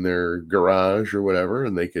their garage or whatever,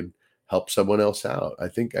 and they could help someone else out. I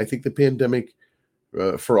think the pandemic,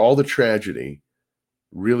 for all the tragedy,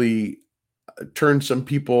 really turned some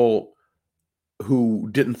people who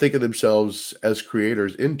didn't think of themselves as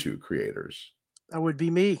creators into creators. That would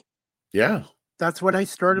be me. Yeah. That's when I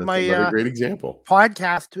started That's another great example.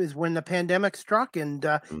 Podcast, is when the pandemic struck, and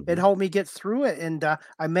it helped me get through it. And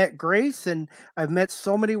I met Grace, and I've met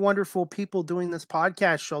so many wonderful people doing this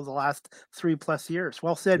podcast show the last 3+ years.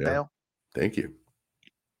 Well said, Yeah. Bill. Thank you.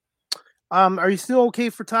 Are you still okay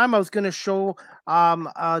for time? I was going to show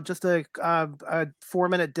just a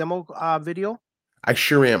 4-minute demo video? I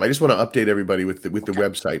sure am. I just want to update everybody with the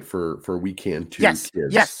website for We Can Too Yes,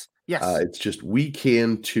 Kids. yes. It's just We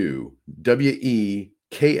Can Too, WEKANTU.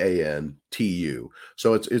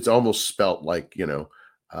 So it's almost spelt like, like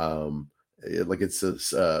it's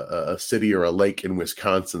a city or a lake in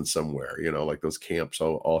Wisconsin somewhere. Like those camps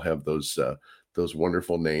all have those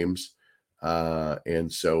wonderful names,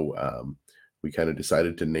 and so we kind of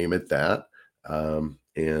decided to name it that, and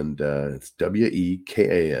it's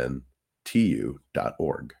WEKANTU.org.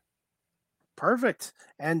 Perfect.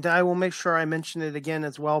 And I will make sure I mention it again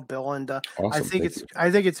as well, Bill. And Awesome.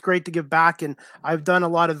 I think it's great to give back. And I've done a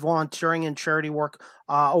lot of volunteering and charity work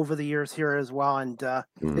over the years here as well. And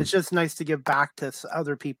it's just nice to give back to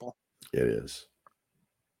other people. It is.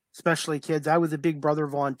 Especially kids. I was a Big Brother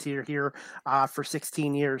volunteer here for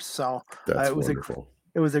 16 years. So That's wonderful.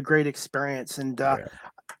 It was a great experience. And yeah.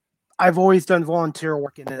 I've always done volunteer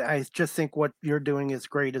work. And I just think what you're doing is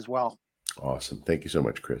great as well. Awesome. Thank you so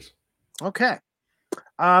much, Chris. Okay.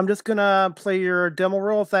 I'm just going to play your demo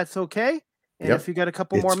reel if that's okay. And if you got a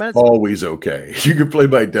couple more minutes. Always okay. You can play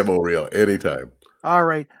my demo reel anytime. All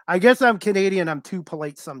right. I guess I'm Canadian. I'm too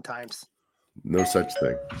polite sometimes. No such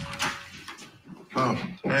thing. Oh,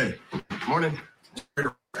 hey. Morning.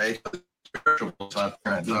 Hey. A lot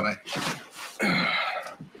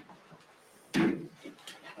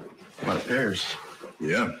of pears.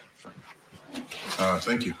 Yeah.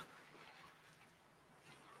 Thank you.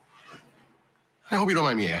 I hope you don't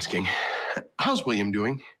mind me asking. How's William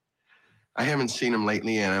doing? I haven't seen him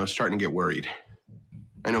lately, and I was starting to get worried.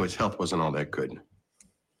 I know his health wasn't all that good.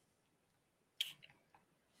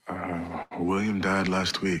 William died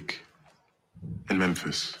last week in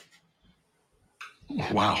Memphis.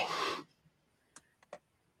 Wow.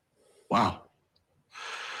 Wow.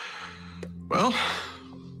 Well,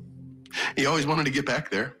 he always wanted to get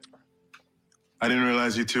back there. I didn't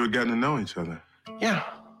realize you two had gotten to know each other. Yeah.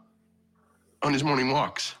 On his morning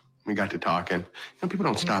walks, we got to talking. People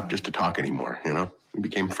don't stop just to talk anymore, We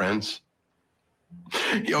became friends.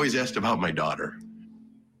 He always asked about my daughter.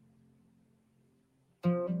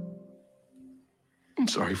 I'm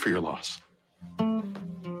sorry for your loss.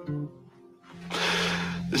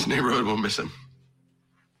 This neighborhood will miss him.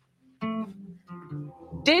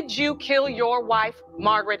 Did you kill your wife,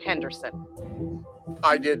 Margaret Henderson?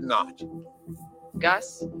 I did not.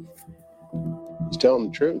 Gus? He's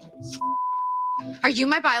telling the truth. Are you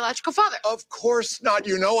my biological father? Of course not.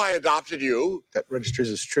 You know I adopted you. That registers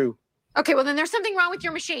as true. Okay, well then there's something wrong with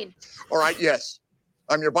your machine. All right, yes.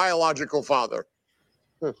 I'm your biological father.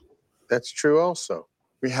 That's true also.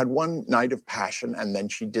 We had one night of passion and then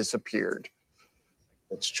she disappeared.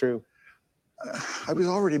 That's true. I was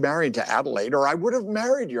already married to Adelaide, or I would have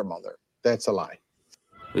married your mother. That's a lie.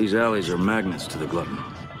 These alleys are magnets to the glutton.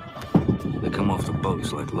 They come off the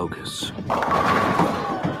boats like locusts.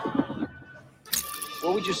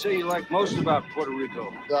 What would you say you like most about Puerto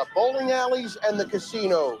Rico? The bowling alleys and the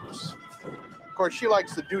casinos. Of course, she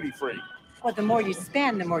likes the duty-free. Well, the more you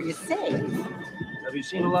spend, the more you save. Have you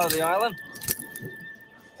seen a lot of the island?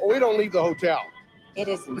 Oh, we don't leave the hotel. It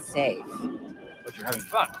isn't safe. But you're having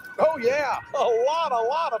fun. Oh, yeah. A lot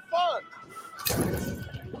of fun.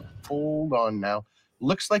 Hold on now.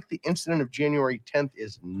 Looks like the incident of January 10th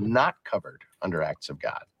is not covered under Acts of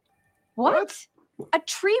God. What? A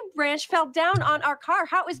tree branch fell down on our car.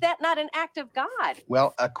 How is that not an act of God?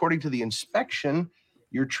 Well, according to the inspection,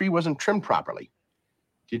 your tree wasn't trimmed properly.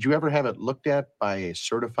 Did you ever have it looked at by a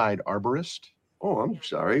certified arborist? Oh, I'm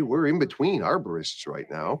sorry. We're in between arborists right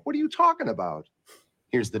now. What are you talking about?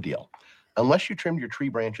 Here's the deal. Unless you trimmed your tree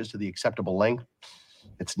branches to the acceptable length,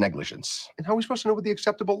 it's negligence. And how are we supposed to know what the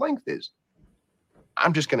acceptable length is?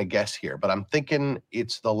 I'm just going to guess here, but I'm thinking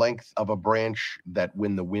it's the length of a branch that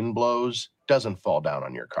when the wind blows, doesn't fall down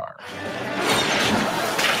on your car.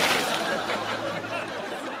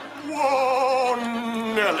 Whoa,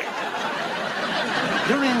 Nelly.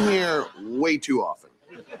 You're in here way too often.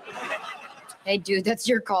 Hey, dude, that's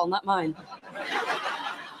your call, not mine.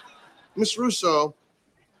 Miss Russo,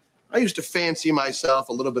 I used to fancy myself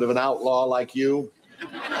a little bit of an outlaw like you.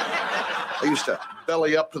 I used to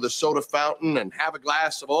belly up to the soda fountain and have a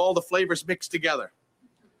glass of all the flavors mixed together.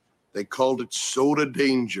 They called it soda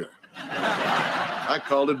danger. I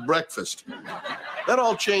called it breakfast. That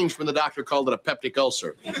all changed when the doctor called it a peptic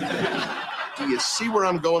ulcer. Do you see where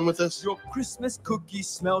I'm going with this? Your Christmas cookies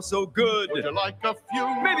smell so good. Would you like a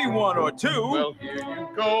few? Maybe one or two. Well, here you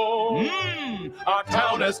go. Our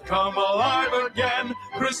town has come alive again.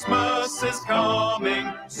 Christmas is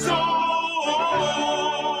coming soon.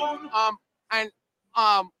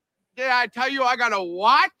 Yeah, I tell you, I got a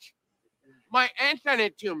what? My aunt sent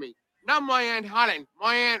it to me. Not my Aunt Holland,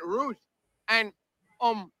 my Aunt Ruth. And,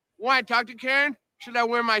 when I talk to Karen, should I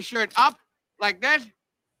wear my shirt up, like this?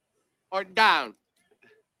 Or down?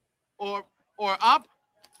 Or up?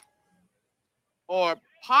 Or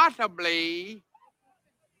possibly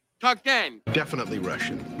tucked in? Definitely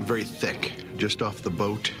Russian. Very thick. Just off the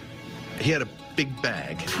boat. He had a big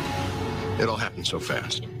bag. It all happened so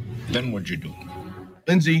fast. Then what'd you do?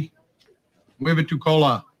 Lindsay, mueve tu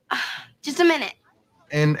cola. Just a minute.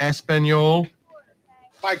 En Espanol.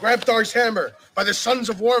 By Grabthar's hammer, by the sons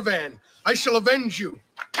of Warvan, I shall avenge you.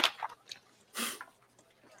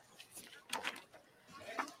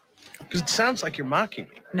 Because it sounds like you're mocking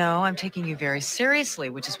me. No, I'm taking you very seriously,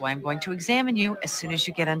 which is why I'm going to examine you as soon as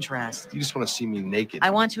you get undressed. You just want to see me naked.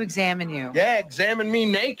 I want to examine you. Yeah, examine me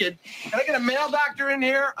naked. Can I get a male doctor in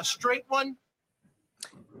here? A straight one?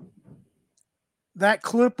 That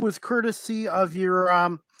clip was courtesy of your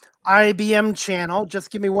IBM channel.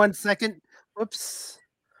 Just give me 1 second. Oops.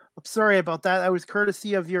 I'm sorry about that. That was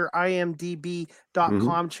courtesy of your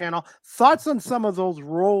imdb.com channel. Thoughts on some of those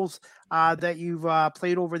roles that you've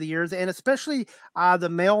played over the years, and especially the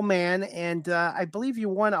mailman. And I believe you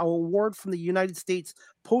won an award from the United States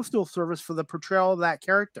Postal Service for the portrayal of that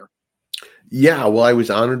character. Yeah, well, I was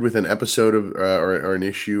honored with an episode of or an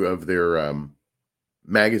issue of their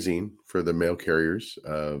magazine for the mail carriers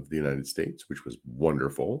of the United States, which was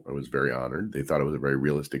wonderful. I was very honored. They thought it was a very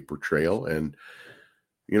realistic portrayal, and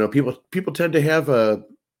you know, people tend to have a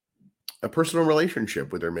personal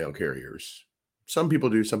relationship with their mail carriers. Some people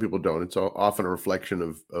do, some people don't. It's often a reflection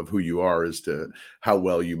of who you are as to how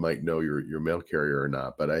well you might know your mail carrier or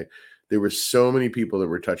not. But there were so many people that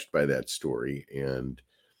were touched by that story, and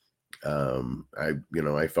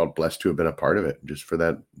I felt blessed to have been a part of it just for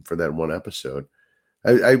that one episode.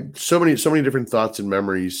 I so many different thoughts and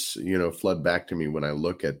memories, flood back to me when I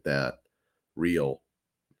look at that reel.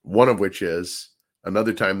 One of which is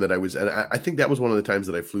another time that I think that was one of the times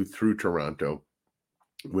that I flew through Toronto,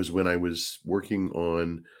 was when I was working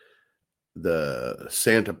on the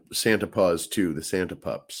Santa Paws 2, the Santa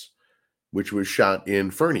Pups, which was shot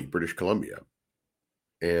in Fernie, British Columbia.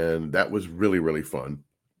 And that was really, really fun.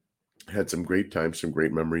 Had some great times, some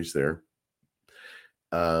great memories there.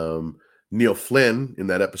 Neil Flynn, in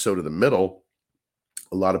that episode of The Middle,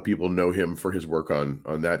 a lot of people know him for his work on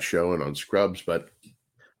that show and on Scrubs, but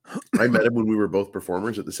I met him when we were both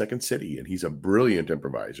performers at the Second City, and he's a brilliant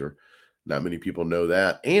improviser. Not many people know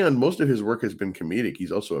that. And most of his work has been comedic.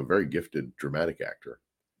 He's also a very gifted dramatic actor.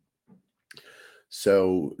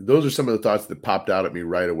 So those are some of the thoughts that popped out at me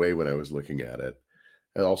right away when I was looking at it.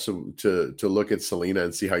 And also to look at Selena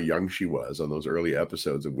and see how young she was on those early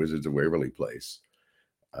episodes of Wizards of Waverly Place.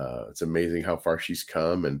 It's amazing how far she's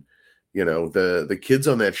come. And, the kids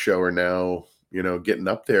on that show are now, getting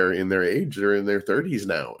up there in their age. They're in their 30s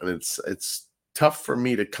now. And it's tough for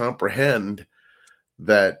me to comprehend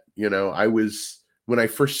that, when I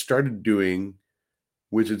first started doing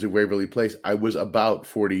Wizards of Waverly Place, I was about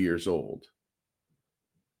 40 years old.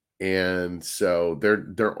 And so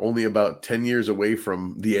they're only about 10 years away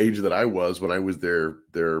from the age that I was when I was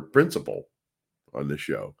their principal on the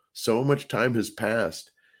show. So much time has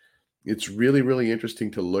passed. It's really, really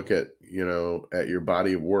interesting to look at, at your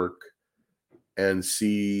body of work and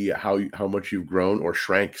see how much you've grown or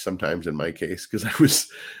shrank sometimes in my case, because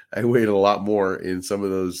I weighed a lot more in some of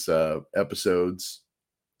those episodes,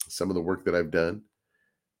 some of the work that I've done,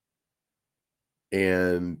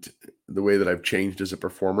 and the way that I've changed as a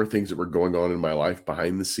performer, things that were going on in my life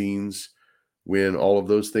behind the scenes when all of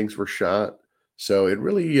those things were shot. So it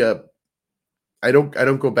really, I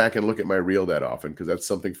don't go back and look at my reel that often because that's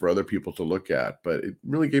something for other people to look at, but it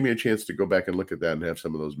really gave me a chance to go back and look at that and have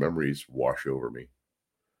some of those memories wash over me.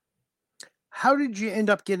 How did you end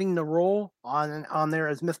up getting the role on there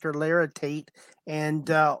as Mr. Lara Tate, and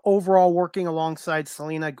overall working alongside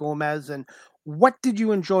Selena Gomez? And what did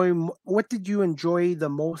you enjoy? What did you enjoy the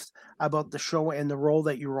most about the show and the role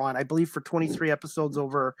that you were on? I believe for 23 episodes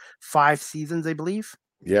over 5 seasons, I believe.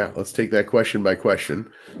 Yeah, let's take that question by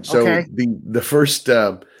question. So okay. the first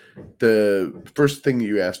thing that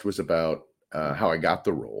you asked was about how I got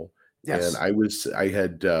the role. Yes. And I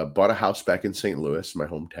had bought a house back in St. Louis, my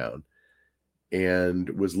hometown, and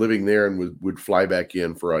was living there and would fly back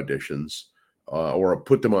in for auditions or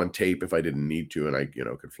put them on tape if I didn't need to, and I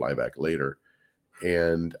could fly back later.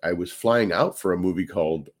 And I was flying out for a movie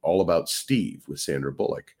called All About Steve with Sandra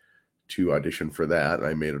Bullock to audition for that. And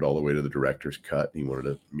I made it all the way to the director's cut, and he wanted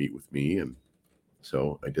to meet with me. And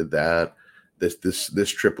so I did that.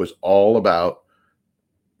 This trip was all about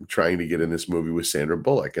trying to get in this movie with Sandra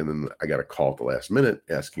Bullock. And then I got a call at the last minute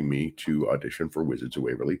asking me to audition for Wizards of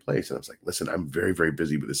Waverly Place. And I was like, listen, I'm very, very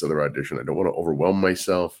busy with this other audition. I don't want to overwhelm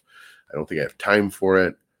myself. I don't think I have time for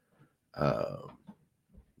it.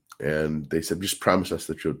 And they said, just promise us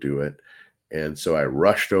that you'll do it. And so I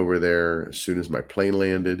rushed over there as soon as my plane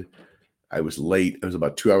landed. I was late. I was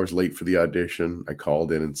about 2 hours late for the audition. I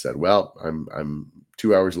called in and said, well, I'm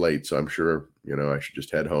 2 hours late, so I'm sure, I should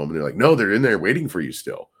just head home. And they're like, no, they're in there waiting for you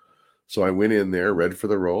still. So I went in there, read for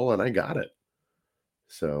the role, and I got it.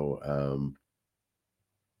 So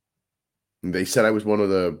they said I was one of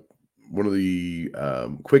the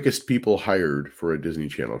quickest people hired for a Disney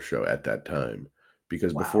Channel show at that time,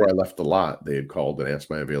 because before I left the lot, they had called and asked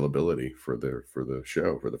my availability for the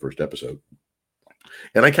show for the first episode.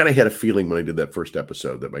 And I kind of had a feeling when I did that first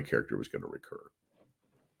episode that my character was going to recur.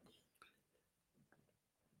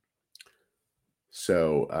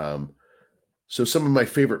 So, so some of my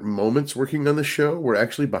favorite moments working on the show were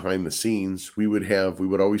actually behind the scenes. We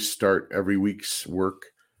would always start every week's work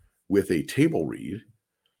with a table read.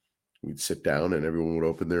 We'd sit down and everyone would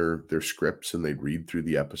open their scripts and they'd read through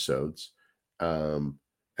the episodes.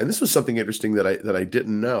 And this was something interesting that I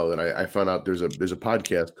didn't know, that I found out there's a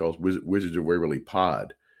podcast called Wizards of Waverly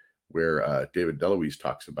Pod, where David DeLuise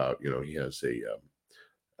talks about, he has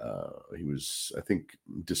he was, I think,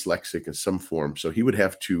 dyslexic in some form. So he would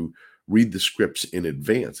have to read the scripts in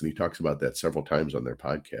advance. And he talks about that several times on their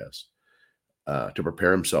podcast to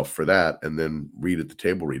prepare himself for that and then read at the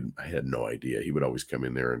table read. I had no idea. He would always come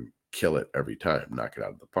in there and kill it every time, knock it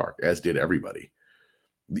out of the park, as did everybody.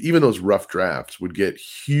 Even those rough drafts would get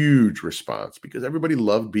huge response because everybody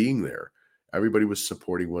loved being there. Everybody was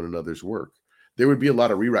supporting one another's work. There would be a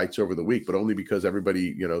lot of rewrites over the week, but only because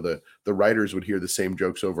everybody, the writers would hear the same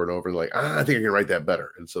jokes over and over and like, I think I can write that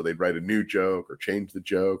better. And so they'd write a new joke or change the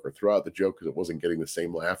joke or throw out the joke because it wasn't getting the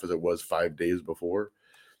same laugh as it was 5 days before.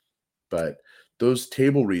 But those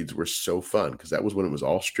table reads were so fun because that was when it was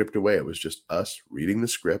all stripped away. It was just us reading the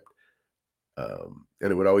script.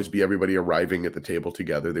 And it would always be everybody arriving at the table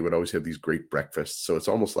together. They would always have these great breakfasts. So it's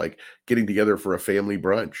almost like getting together for a family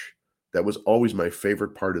brunch. That was always my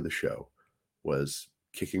favorite part of the show, was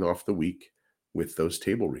kicking off the week with those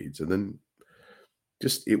table reads. And then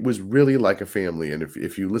just, it was really like a family. And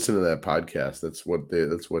if you listen to that podcast, that's what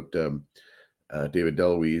David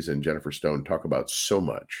DeLuise and Jennifer Stone talk about so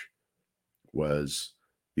much, was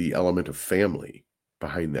the element of family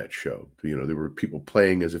behind that show. There were people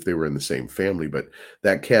playing as if they were in the same family, but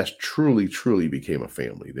that cast truly, truly became a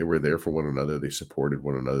family. They were there for one another. They supported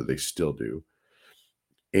one another. They still do.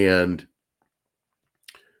 And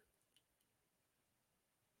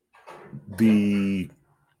the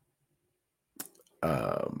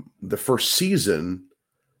first season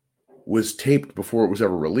was taped before it was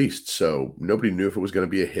ever released. So nobody knew if it was going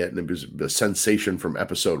to be a hit, and it was a sensation from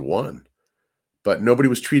episode 1. But nobody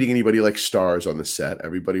was treating anybody like stars on the set.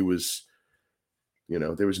 Everybody was,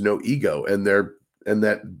 there was no ego. And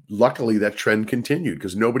that luckily that trend continued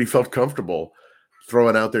because nobody felt comfortable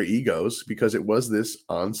throwing out their egos because it was this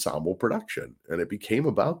ensemble production and it became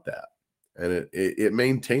about that. And it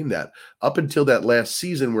maintained that up until that last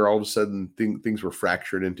season where all of a sudden things were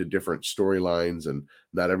fractured into different storylines and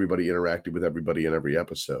not everybody interacted with everybody in every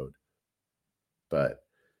episode. But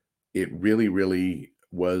it really, really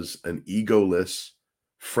was an egoless,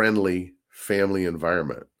 friendly family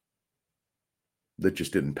environment that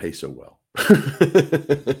just didn't pay so well.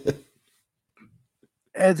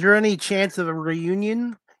 Is there any chance of a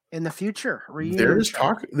reunion in the future? There's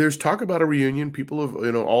talk about a reunion. People have,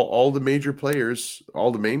 all the major players,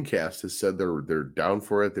 all the main cast has said they're down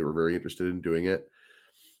for it. They were very interested in doing it.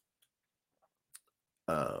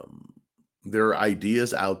 There are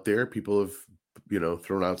ideas out there. People have,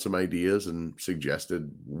 thrown out some ideas and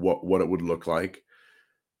suggested what it would look like.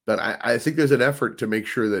 But I think there's an effort to make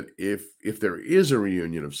sure that if there is a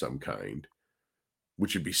reunion of some kind,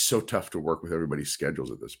 which would be so tough to work with everybody's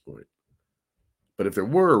schedules at this point. But if there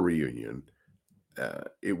were a reunion,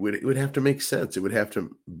 it would have to make sense. It would have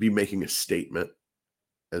to be making a statement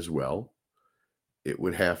as well. It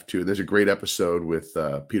would have to. There's a great episode with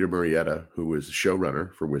Peter Murrieta, who was the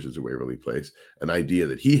showrunner for Wizards of Waverly Place, an idea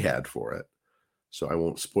that he had for it. So I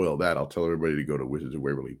won't spoil that. I'll tell everybody to go to Wizards of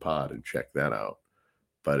Waverly Pod and check that out.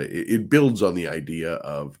 But it builds on the idea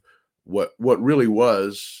of what really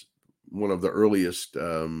was one of the earliest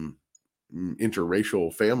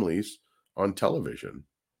interracial families on television.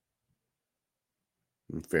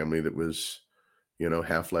 A family that was,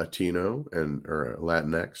 half Latino or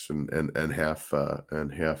Latinx and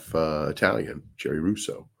half Italian, Jerry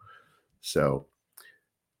Russo. So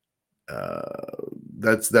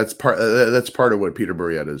that's part of what Peter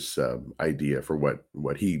Murrieta's idea for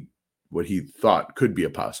what he thought could be a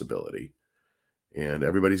possibility. And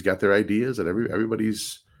everybody's got their ideas, and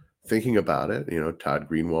everybody's thinking about it. You know, Todd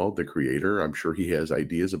Greenwald, the creator, I'm sure he has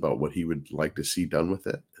ideas about what he would like to see done with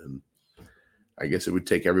it. And I guess it would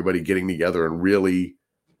take everybody getting together and really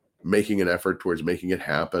making an effort towards making it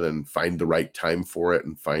happen, and find the right time for it,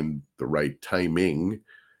 and find the right timing,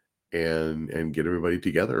 and get everybody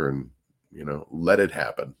together and, you know, let it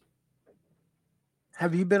happen.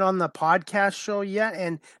 Have you been on the podcast show yet?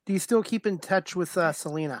 And do you still keep in touch with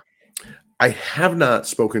Selena? I have not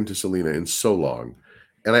spoken to Selena in so long,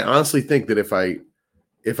 and I honestly think that if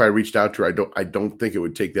I reached out to her, I don't think it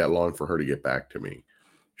would take that long for her to get back to me.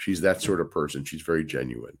 She's that sort of person. She's very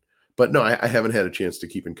genuine. But no, I haven't had a chance to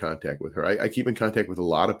keep in contact with her. I keep in contact with a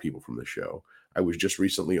lot of people from the show. I was just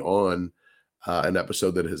recently on an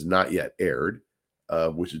episode that has not yet aired,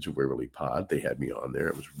 which is a Waverly Pod. They had me on there.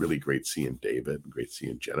 It was really great seeing David, great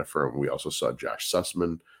seeing Jennifer. And we also saw Josh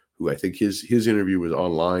Sussman, who I think his interview was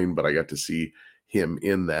online, but I got to see him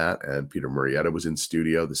in that. And Peter Murrieta was in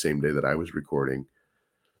studio the same day that I was recording.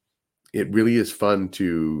 It really is fun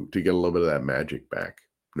to get a little bit of that magic back.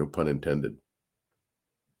 No pun intended.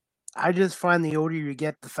 I just find the older you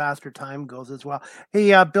get, the faster time goes as well.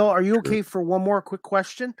 Hey, Bill, are you okay for one more quick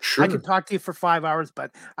question? Sure. I could talk to you for 5 hours,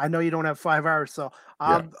 but I know you don't have 5 hours. So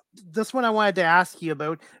this one I wanted to ask you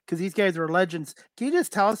about, because these guys are legends. Can you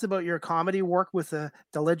just tell us about your comedy work with the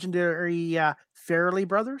legendary Farrelly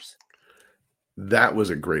brothers? That was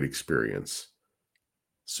a great experience.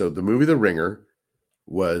 So the movie The Ringer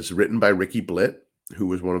was written by Ricky Blitt, who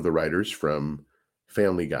was one of the writers from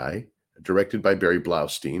Family Guy, directed by Barry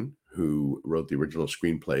Blaustein, who wrote the original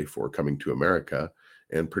screenplay for Coming to America,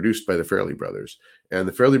 and produced by the Farrelly brothers. And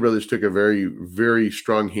the Farrelly brothers took a very, very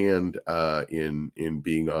strong hand in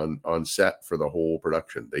being on set for the whole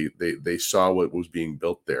production. They saw what was being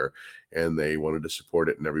built there, and they wanted to support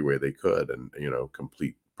it in every way they could. And, you know,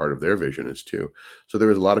 complete part of their vision is too. So there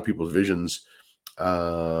was a lot of people's visions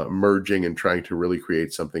merging and trying to really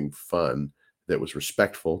create something fun that was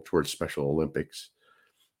respectful towards Special Olympics.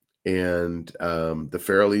 And the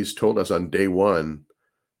Farrellys told us on day one,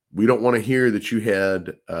 we don't want to hear that you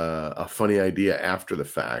had a funny idea after the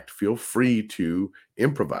fact. Feel free to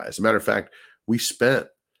improvise. As a matter of fact, we spent,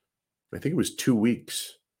 I think it was 2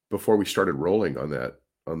 weeks before we started rolling on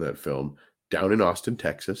that film down in Austin,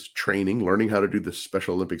 Texas, training, learning how to do the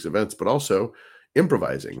Special Olympics events, but also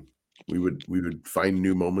improvising. We would find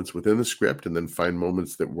new moments within the script, and then find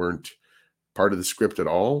moments that weren't part of the script at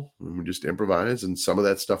all, and we just improvise. And some of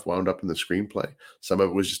that stuff wound up in the screenplay. Some of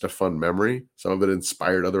it was just a fun memory. Some of it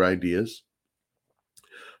inspired other ideas.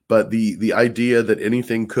 But the idea that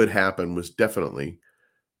anything could happen was definitely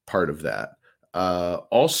part of that.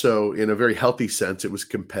 Also, in a very healthy sense, it was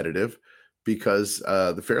competitive, because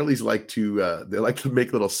the Farrellys like to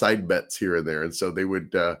make little side bets here and there, and so they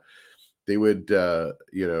would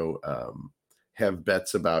have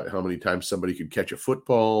bets about how many times somebody could catch a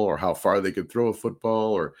football, or how far they could throw a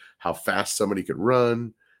football, or how fast somebody could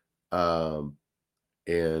run. I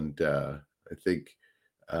think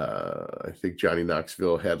Johnny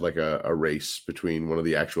Knoxville had like a race between one of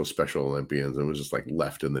the actual Special Olympians, and was just like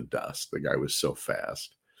left in the dust. The guy was so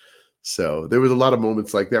fast. So there was a lot of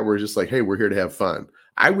moments like that where it's just like, hey, we're here to have fun.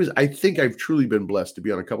 I think I've truly been blessed to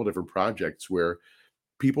be on a couple different projects where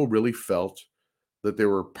people really felt that they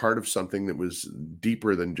were part of something that was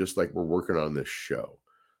deeper than just like, we're working on this show,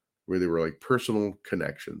 where they were like personal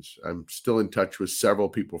connections. I'm still in touch with several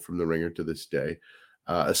people from The Ringer to this day,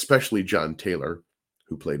 especially John Taylor,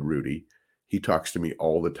 who played Rudy. He talks to me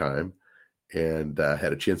all the time, and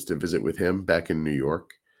had a chance to visit with him back in New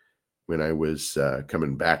York when I was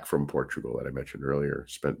coming back from Portugal that I mentioned earlier.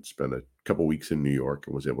 Spent a couple weeks in New York,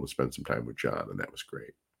 and was able to spend some time with John, and that was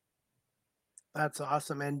great. That's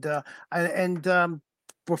awesome. And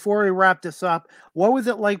before we wrap this up, what was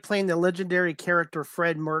it like playing the legendary character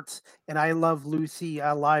Fred Mertz in I Love Lucy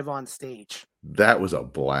live on stage? That was a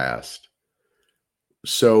blast.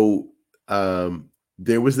 So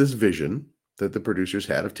there was this vision that the producers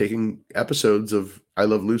had of taking episodes of I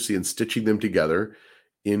Love Lucy and stitching them together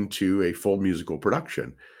into a full musical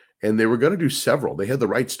production. And they were going to do several. They had the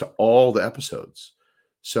rights to all the episodes.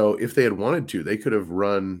 So if they had wanted to, they could have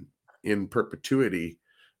run in perpetuity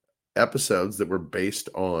episodes that were based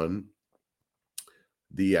on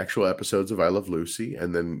the actual episodes of I Love Lucy.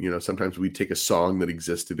 And then, you know, sometimes we'd take a song that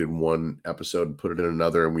existed in one episode and put it in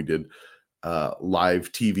another, and we did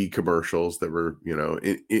live TV commercials that were, you know,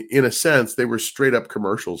 in a sense, they were straight up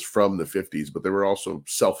commercials from the 50s, but they were also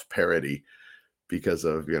self-parody, because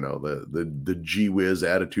of, the gee whiz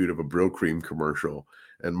attitude of a Bro Cream commercial.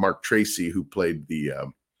 And Mark Tracy, who played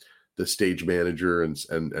the stage manager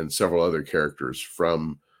and several other characters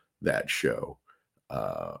from that show,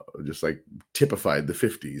 just like typified the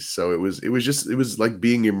 50s. So it was like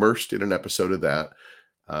being immersed in an episode of that,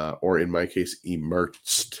 or in my case,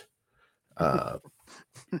 immersed. I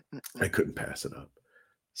couldn't pass it up.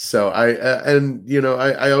 So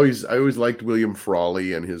I always liked William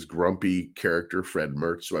Frawley and his grumpy character Fred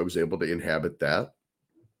Mertz, so I was able to inhabit that.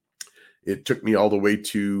 It took me all the way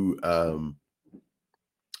to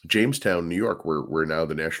Jamestown, New York, where now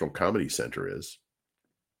the National Comedy Center is,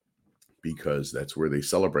 because that's where they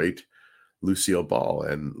celebrate Lucille Ball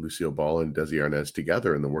and Desi Arnaz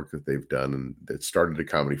together and the work that they've done. And that started a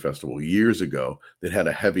comedy festival years ago that had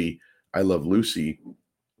a heavy I Love Lucy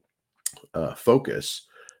focus.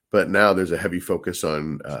 But now there's a heavy focus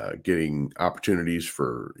on getting opportunities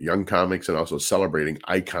for young comics and also celebrating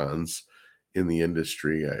icons in the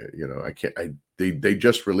industry. They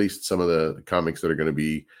just released some of the comics that are going to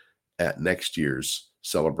be at next year's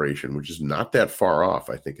celebration, which is not that far off.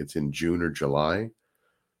 I think it's in June or July,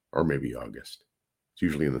 or maybe August. It's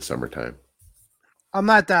usually in the summertime. I'm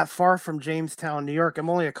not that far from Jamestown, New York. I'm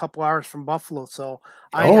only a couple hours from Buffalo, so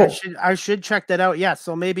I should check that out. Yeah,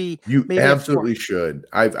 so maybe absolutely should.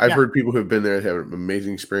 I've heard people who have been there have an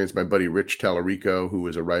amazing experience. My buddy Rich Tallarico, who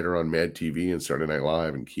was a writer on Mad TV and Saturday Night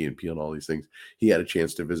Live and Key and Peele and all these things, he had a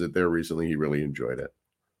chance to visit there recently. He really enjoyed it.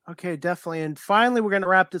 Okay, definitely. And finally, we're going to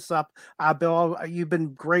wrap this up. Bill, you've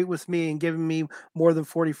been great with me and giving me more than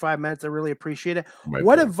 45 minutes. I really appreciate it.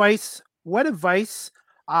 What advice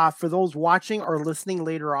for those watching or listening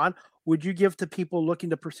later on would you give to people looking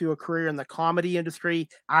to pursue a career in the comedy industry,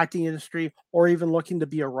 acting industry, or even looking to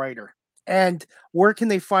be a writer? And where can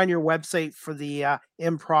they find your website for the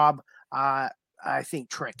improv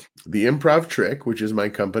trick? The Improv Trick, which is my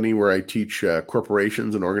company where I teach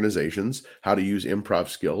corporations and organizations how to use improv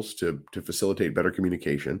skills to facilitate better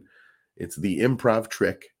communication. It's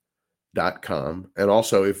theimprovtrick.com. And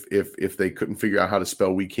also, if they couldn't figure out how to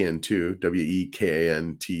spell We Can Too,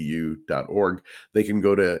 WEKANTU.org, they can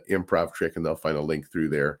go to Improv Trick and they'll find a link through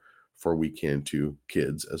there for We Can Too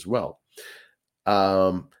kids as well.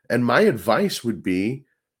 And my advice would be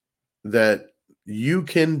that you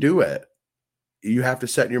can do it. You have to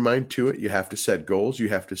set your mind to it. You have to set goals. You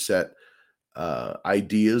have to set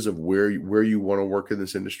ideas of where you want to work in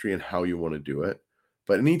this industry and how you want to do it.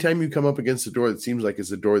 But anytime you come up against a door that seems like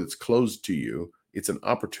it's a door that's closed to you, it's an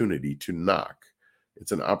opportunity to knock.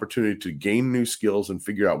 It's an opportunity to gain new skills and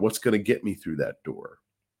figure out what's going to get me through that door.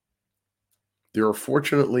 There are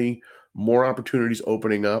fortunately more opportunities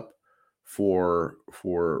opening up for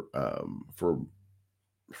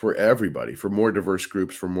everybody, for more diverse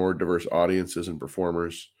groups, for more diverse audiences and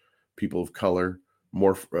performers, people of color,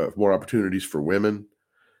 more opportunities for women.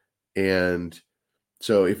 And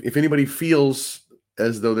so if anybody feels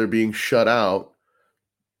as though they're being shut out,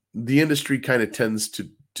 the industry kind of tends to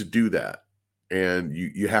do that. And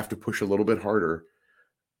you have to push a little bit harder.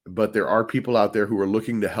 But there are people out there who are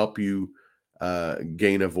looking to help you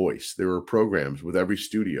gain a voice. There are programs with every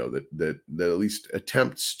studio that at least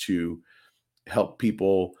attempts to help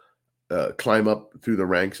people climb up through the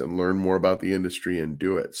ranks and learn more about the industry and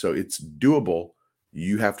do it. So it's doable.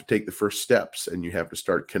 You have to take the first steps and you have to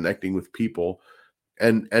start connecting with people.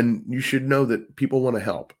 And you should know that people want to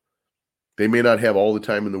help. They may not have all the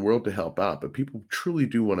time in the world to help out, but people truly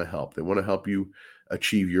do want to help. They want to help you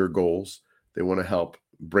achieve your goals. They want to help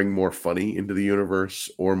bring more funny into the universe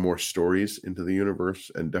or more stories into the universe,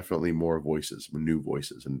 and definitely more voices, new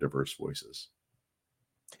voices and diverse voices.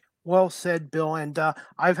 Well said, Bill. And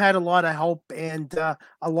I've had a lot of help, and a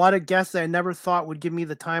lot of guests that I never thought would give me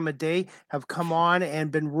the time of day have come on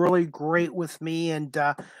and been really great with me. And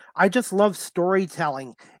I just love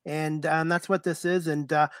storytelling, and that's what this is.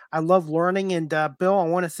 And I love learning. And Bill, I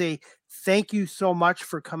want to say thank you so much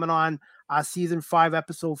for coming on season 5,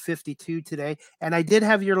 episode 52 today. And I did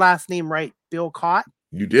have your last name right, Bill Chott.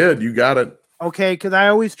 You did. You got it. Okay, because I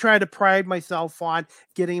always try to pride myself on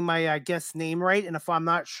getting my guest name right, and if I'm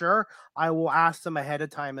not sure, I will ask them ahead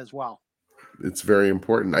of time as well. It's very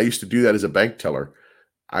important. I used to do that as a bank teller.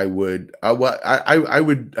 I would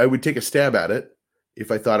take a stab at it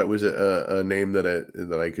if I thought it was a name that I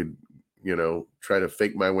could, try to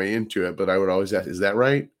fake my way into it. But I would always ask, "Is that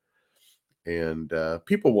right?" And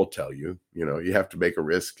people will tell you. You have to make a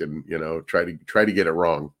risk and try to get it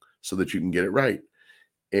wrong so that you can get it right.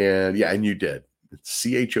 And yeah, and you did. It's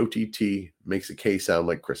CHOTT, makes a K sound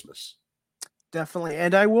like Christmas. Definitely.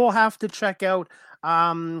 And I will have to check out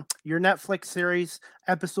your Netflix series,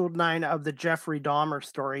 episode 9 of the Jeffrey Dahmer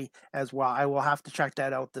story as well. I will have to check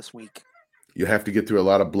that out this week. You have to get through a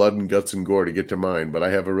lot of blood and guts and gore to get to mine, but I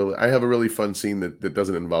have a really fun scene that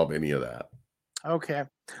doesn't involve any of that. Okay.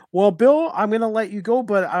 Well, Bill, I'm going to let you go,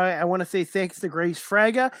 but I want to say thanks to Grace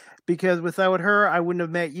Fraga, because without her, I wouldn't have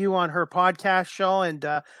met you on her podcast show. And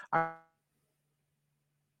I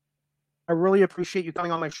really appreciate you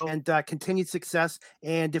coming on my show, and continued success.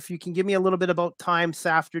 And if you can give me a little bit about time this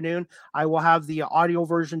afternoon, I will have the audio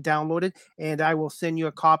version downloaded, and I will send you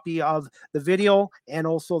a copy of the video and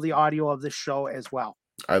also the audio of this show as well.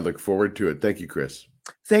 I look forward to it. Thank you, Chris.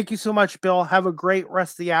 Thank you so much, Bill. Have a great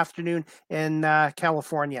rest of the afternoon in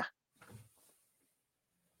California.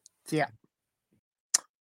 See ya.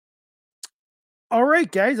 All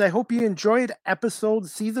right, guys. I hope you enjoyed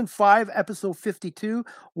season 5, episode 52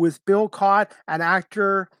 with Bill Chott, an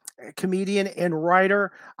actor, comedian, and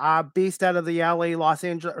writer based out of the the Los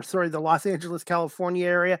Angeles, California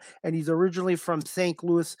area. And he's originally from St.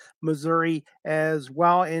 Louis, Missouri as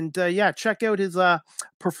well. And check out his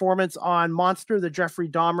performance on Monster, the Jeffrey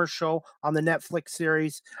Dahmer show on the Netflix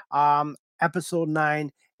series, episode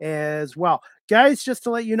 9 as well. Guys, just to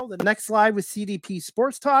let you know, the next live with CDP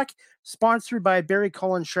Sports Talk, sponsored by Barry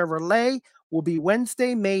Cullen Chevrolet, will be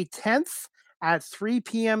Wednesday, May 10th at 3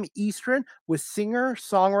 p.m. Eastern with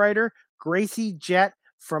singer-songwriter Gracie Jett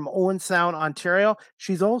from Owen Sound, Ontario.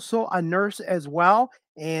 She's also a nurse as well,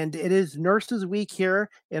 and it is Nurses Week here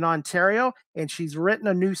in Ontario, and she's written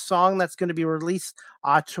a new song that's going to be released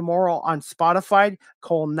tomorrow on Spotify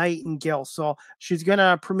called Nightingale. So she's going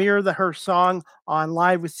to premiere her song on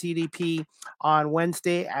Live with CDP on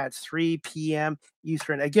Wednesday at 3 p.m.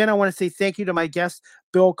 Eastern. Again, I want to say thank you to my guest,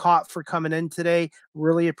 Bill Chott, for coming in today.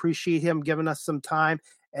 Really appreciate him giving us some time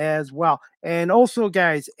as well. And also,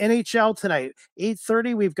 guys, NHL tonight,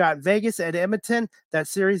 8:30, we've got Vegas at Edmonton. That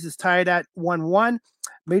series is tied at 1-1.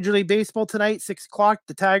 Major League Baseball tonight, 6 o'clock,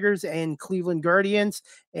 the Tigers and Cleveland Guardians.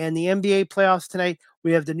 And the NBA playoffs tonight,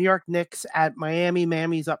 we have the New York Knicks at Miami.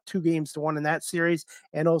 Miami's up 2-1 in that series.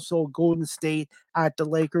 And also Golden State at the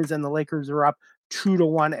Lakers, and the Lakers are up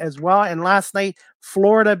 2-1 as well. And last night,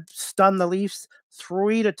 Florida stunned the Leafs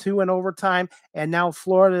 3-2 in overtime. And now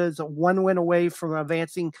Florida is 1 win away from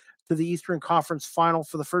advancing to the Eastern Conference Final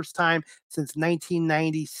for the first time since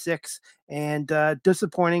 1996. And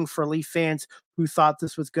disappointing for Leaf fans who thought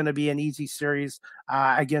this was going to be an easy series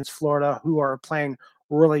against Florida, who are playing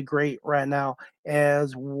really great right now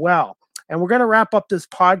as well. And we're going to wrap up this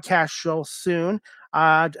podcast show soon.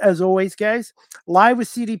 As always, guys, Live with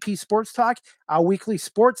CDP Sports Talk, a weekly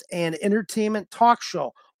sports and entertainment talk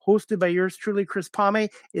show hosted by yours truly, Chris Pame,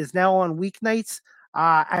 is now on weeknights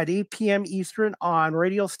at 8 p.m. Eastern on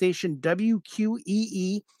radio station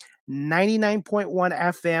WQEE 99.1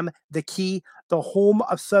 FM, The Key, the home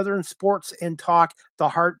of Southern sports and talk, the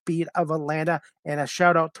heartbeat of Atlanta. And a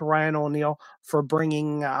shout out to Ryan O'Neill for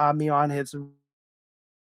bringing me on his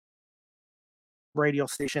radio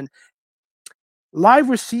station. Live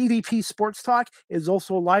with CDP Sports Talk is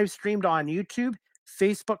also live streamed on YouTube,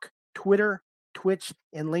 Facebook, Twitter, Twitch,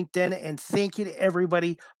 and LinkedIn. And thank you to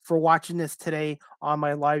everybody for watching this today on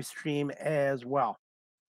my live stream as well.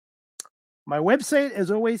 My website, as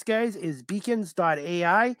always, guys, is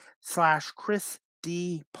beacons.ai/Chris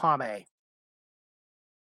D. Pame.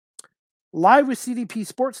 Live with CDP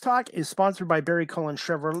Sports Talk is sponsored by Barry Cullen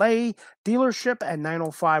Chevrolet dealership at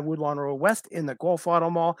 905 Woodlawn Road West in the Gulf Auto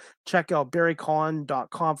Mall. Check out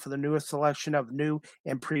barrycullen.com for the newest selection of new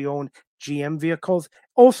and pre-owned GM vehicles.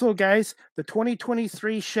 Also, guys, the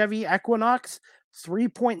 2023 Chevy Equinox,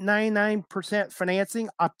 3.99% financing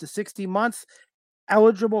up to 60 months.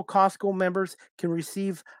 Eligible Costco members can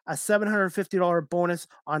receive a $750 bonus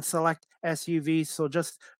on select SUVs. So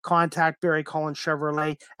just contact Barry Cullen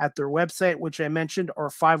Chevrolet at their website, which I mentioned, or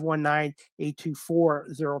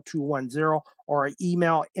 519-824-0210, or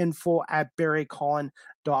email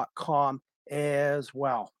info@barrycullen.com as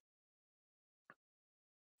well.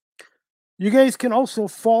 You guys can also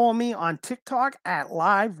follow me on TikTok at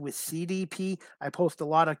Live with CDP. I post a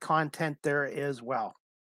lot of content there as well.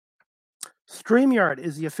 StreamYard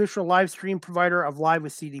is the official live stream provider of Live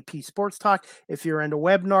with CDP Sports Talk. If you're into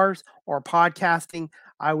webinars or podcasting,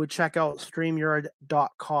 I would check out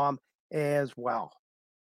StreamYard.com as well.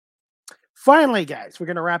 Finally, guys, we're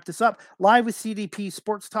going to wrap this up. Live with CDP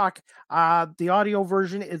Sports Talk. The audio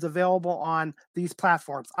version is available on these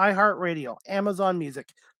platforms: iHeartRadio, Amazon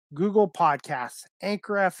Music, Google Podcasts,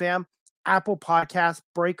 Anchor FM, Apple Podcasts,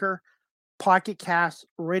 Breaker, Pocket Cast,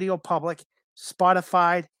 Radio Public,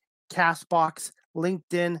 Spotify, Castbox,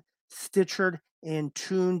 LinkedIn, Stitcher, and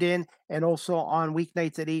tuned in, and also on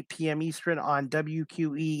weeknights at 8 p.m. Eastern on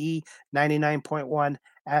WQEE 99.1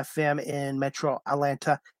 FM in Metro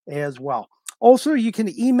Atlanta as well. Also, you can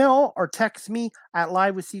email or text me at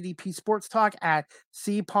live with CDP Sports Talk at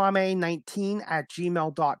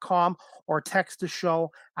cpame19@gmail.com, or text the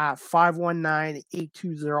show at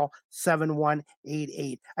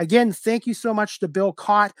 519-820-7188. Again, thank you so much to Bill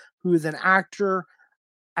Chott, who is an actor,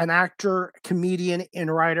 comedian,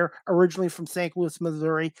 and writer, originally from St. Louis,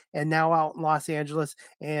 Missouri, and now out in Los Angeles.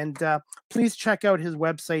 And please check out his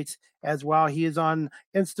websites as well. He is on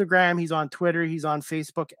Instagram, he's on Twitter, he's on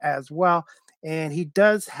Facebook as well. And he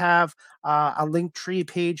does have a Linktree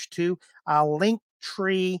page too,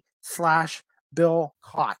 Linktree/Bill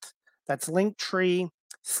Chott. That's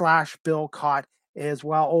Linktree/Bill Chott as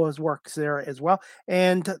well. All his works there as well.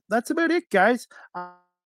 And that's about it, guys.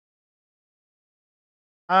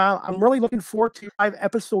 I'm really looking forward to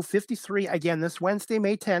episode 53 again this Wednesday,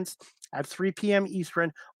 May 10th at 3 p.m.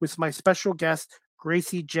 Eastern with my special guest,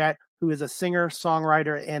 Gracie Jett, who is a singer,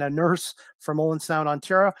 songwriter, and a nurse from Owen Sound,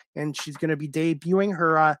 Ontario. And she's going to be debuting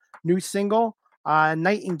her new single,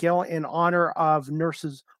 Nightingale, in honor of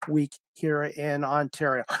Nurses Week here in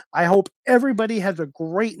Ontario. I hope everybody has a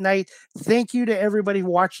great night. Thank you to everybody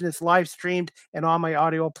watching this live streamed and on my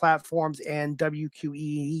audio platforms and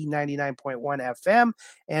WQEE 99.1 FM.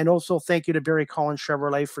 And also thank you to Barry Collins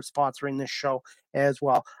Chevrolet for sponsoring this show as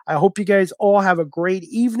well. I hope you guys all have a great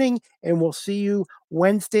evening, and we'll see you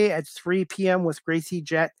Wednesday at 3 p.m. with Gracie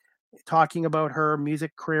Jett talking about her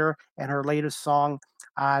music career and her latest song,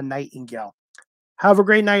 Nightingale. Have a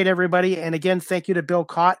great night, everybody. And again, thank you to Bill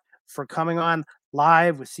Chott for coming on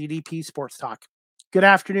live with CDP Sports Talk. Good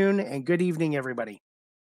afternoon and good evening, everybody.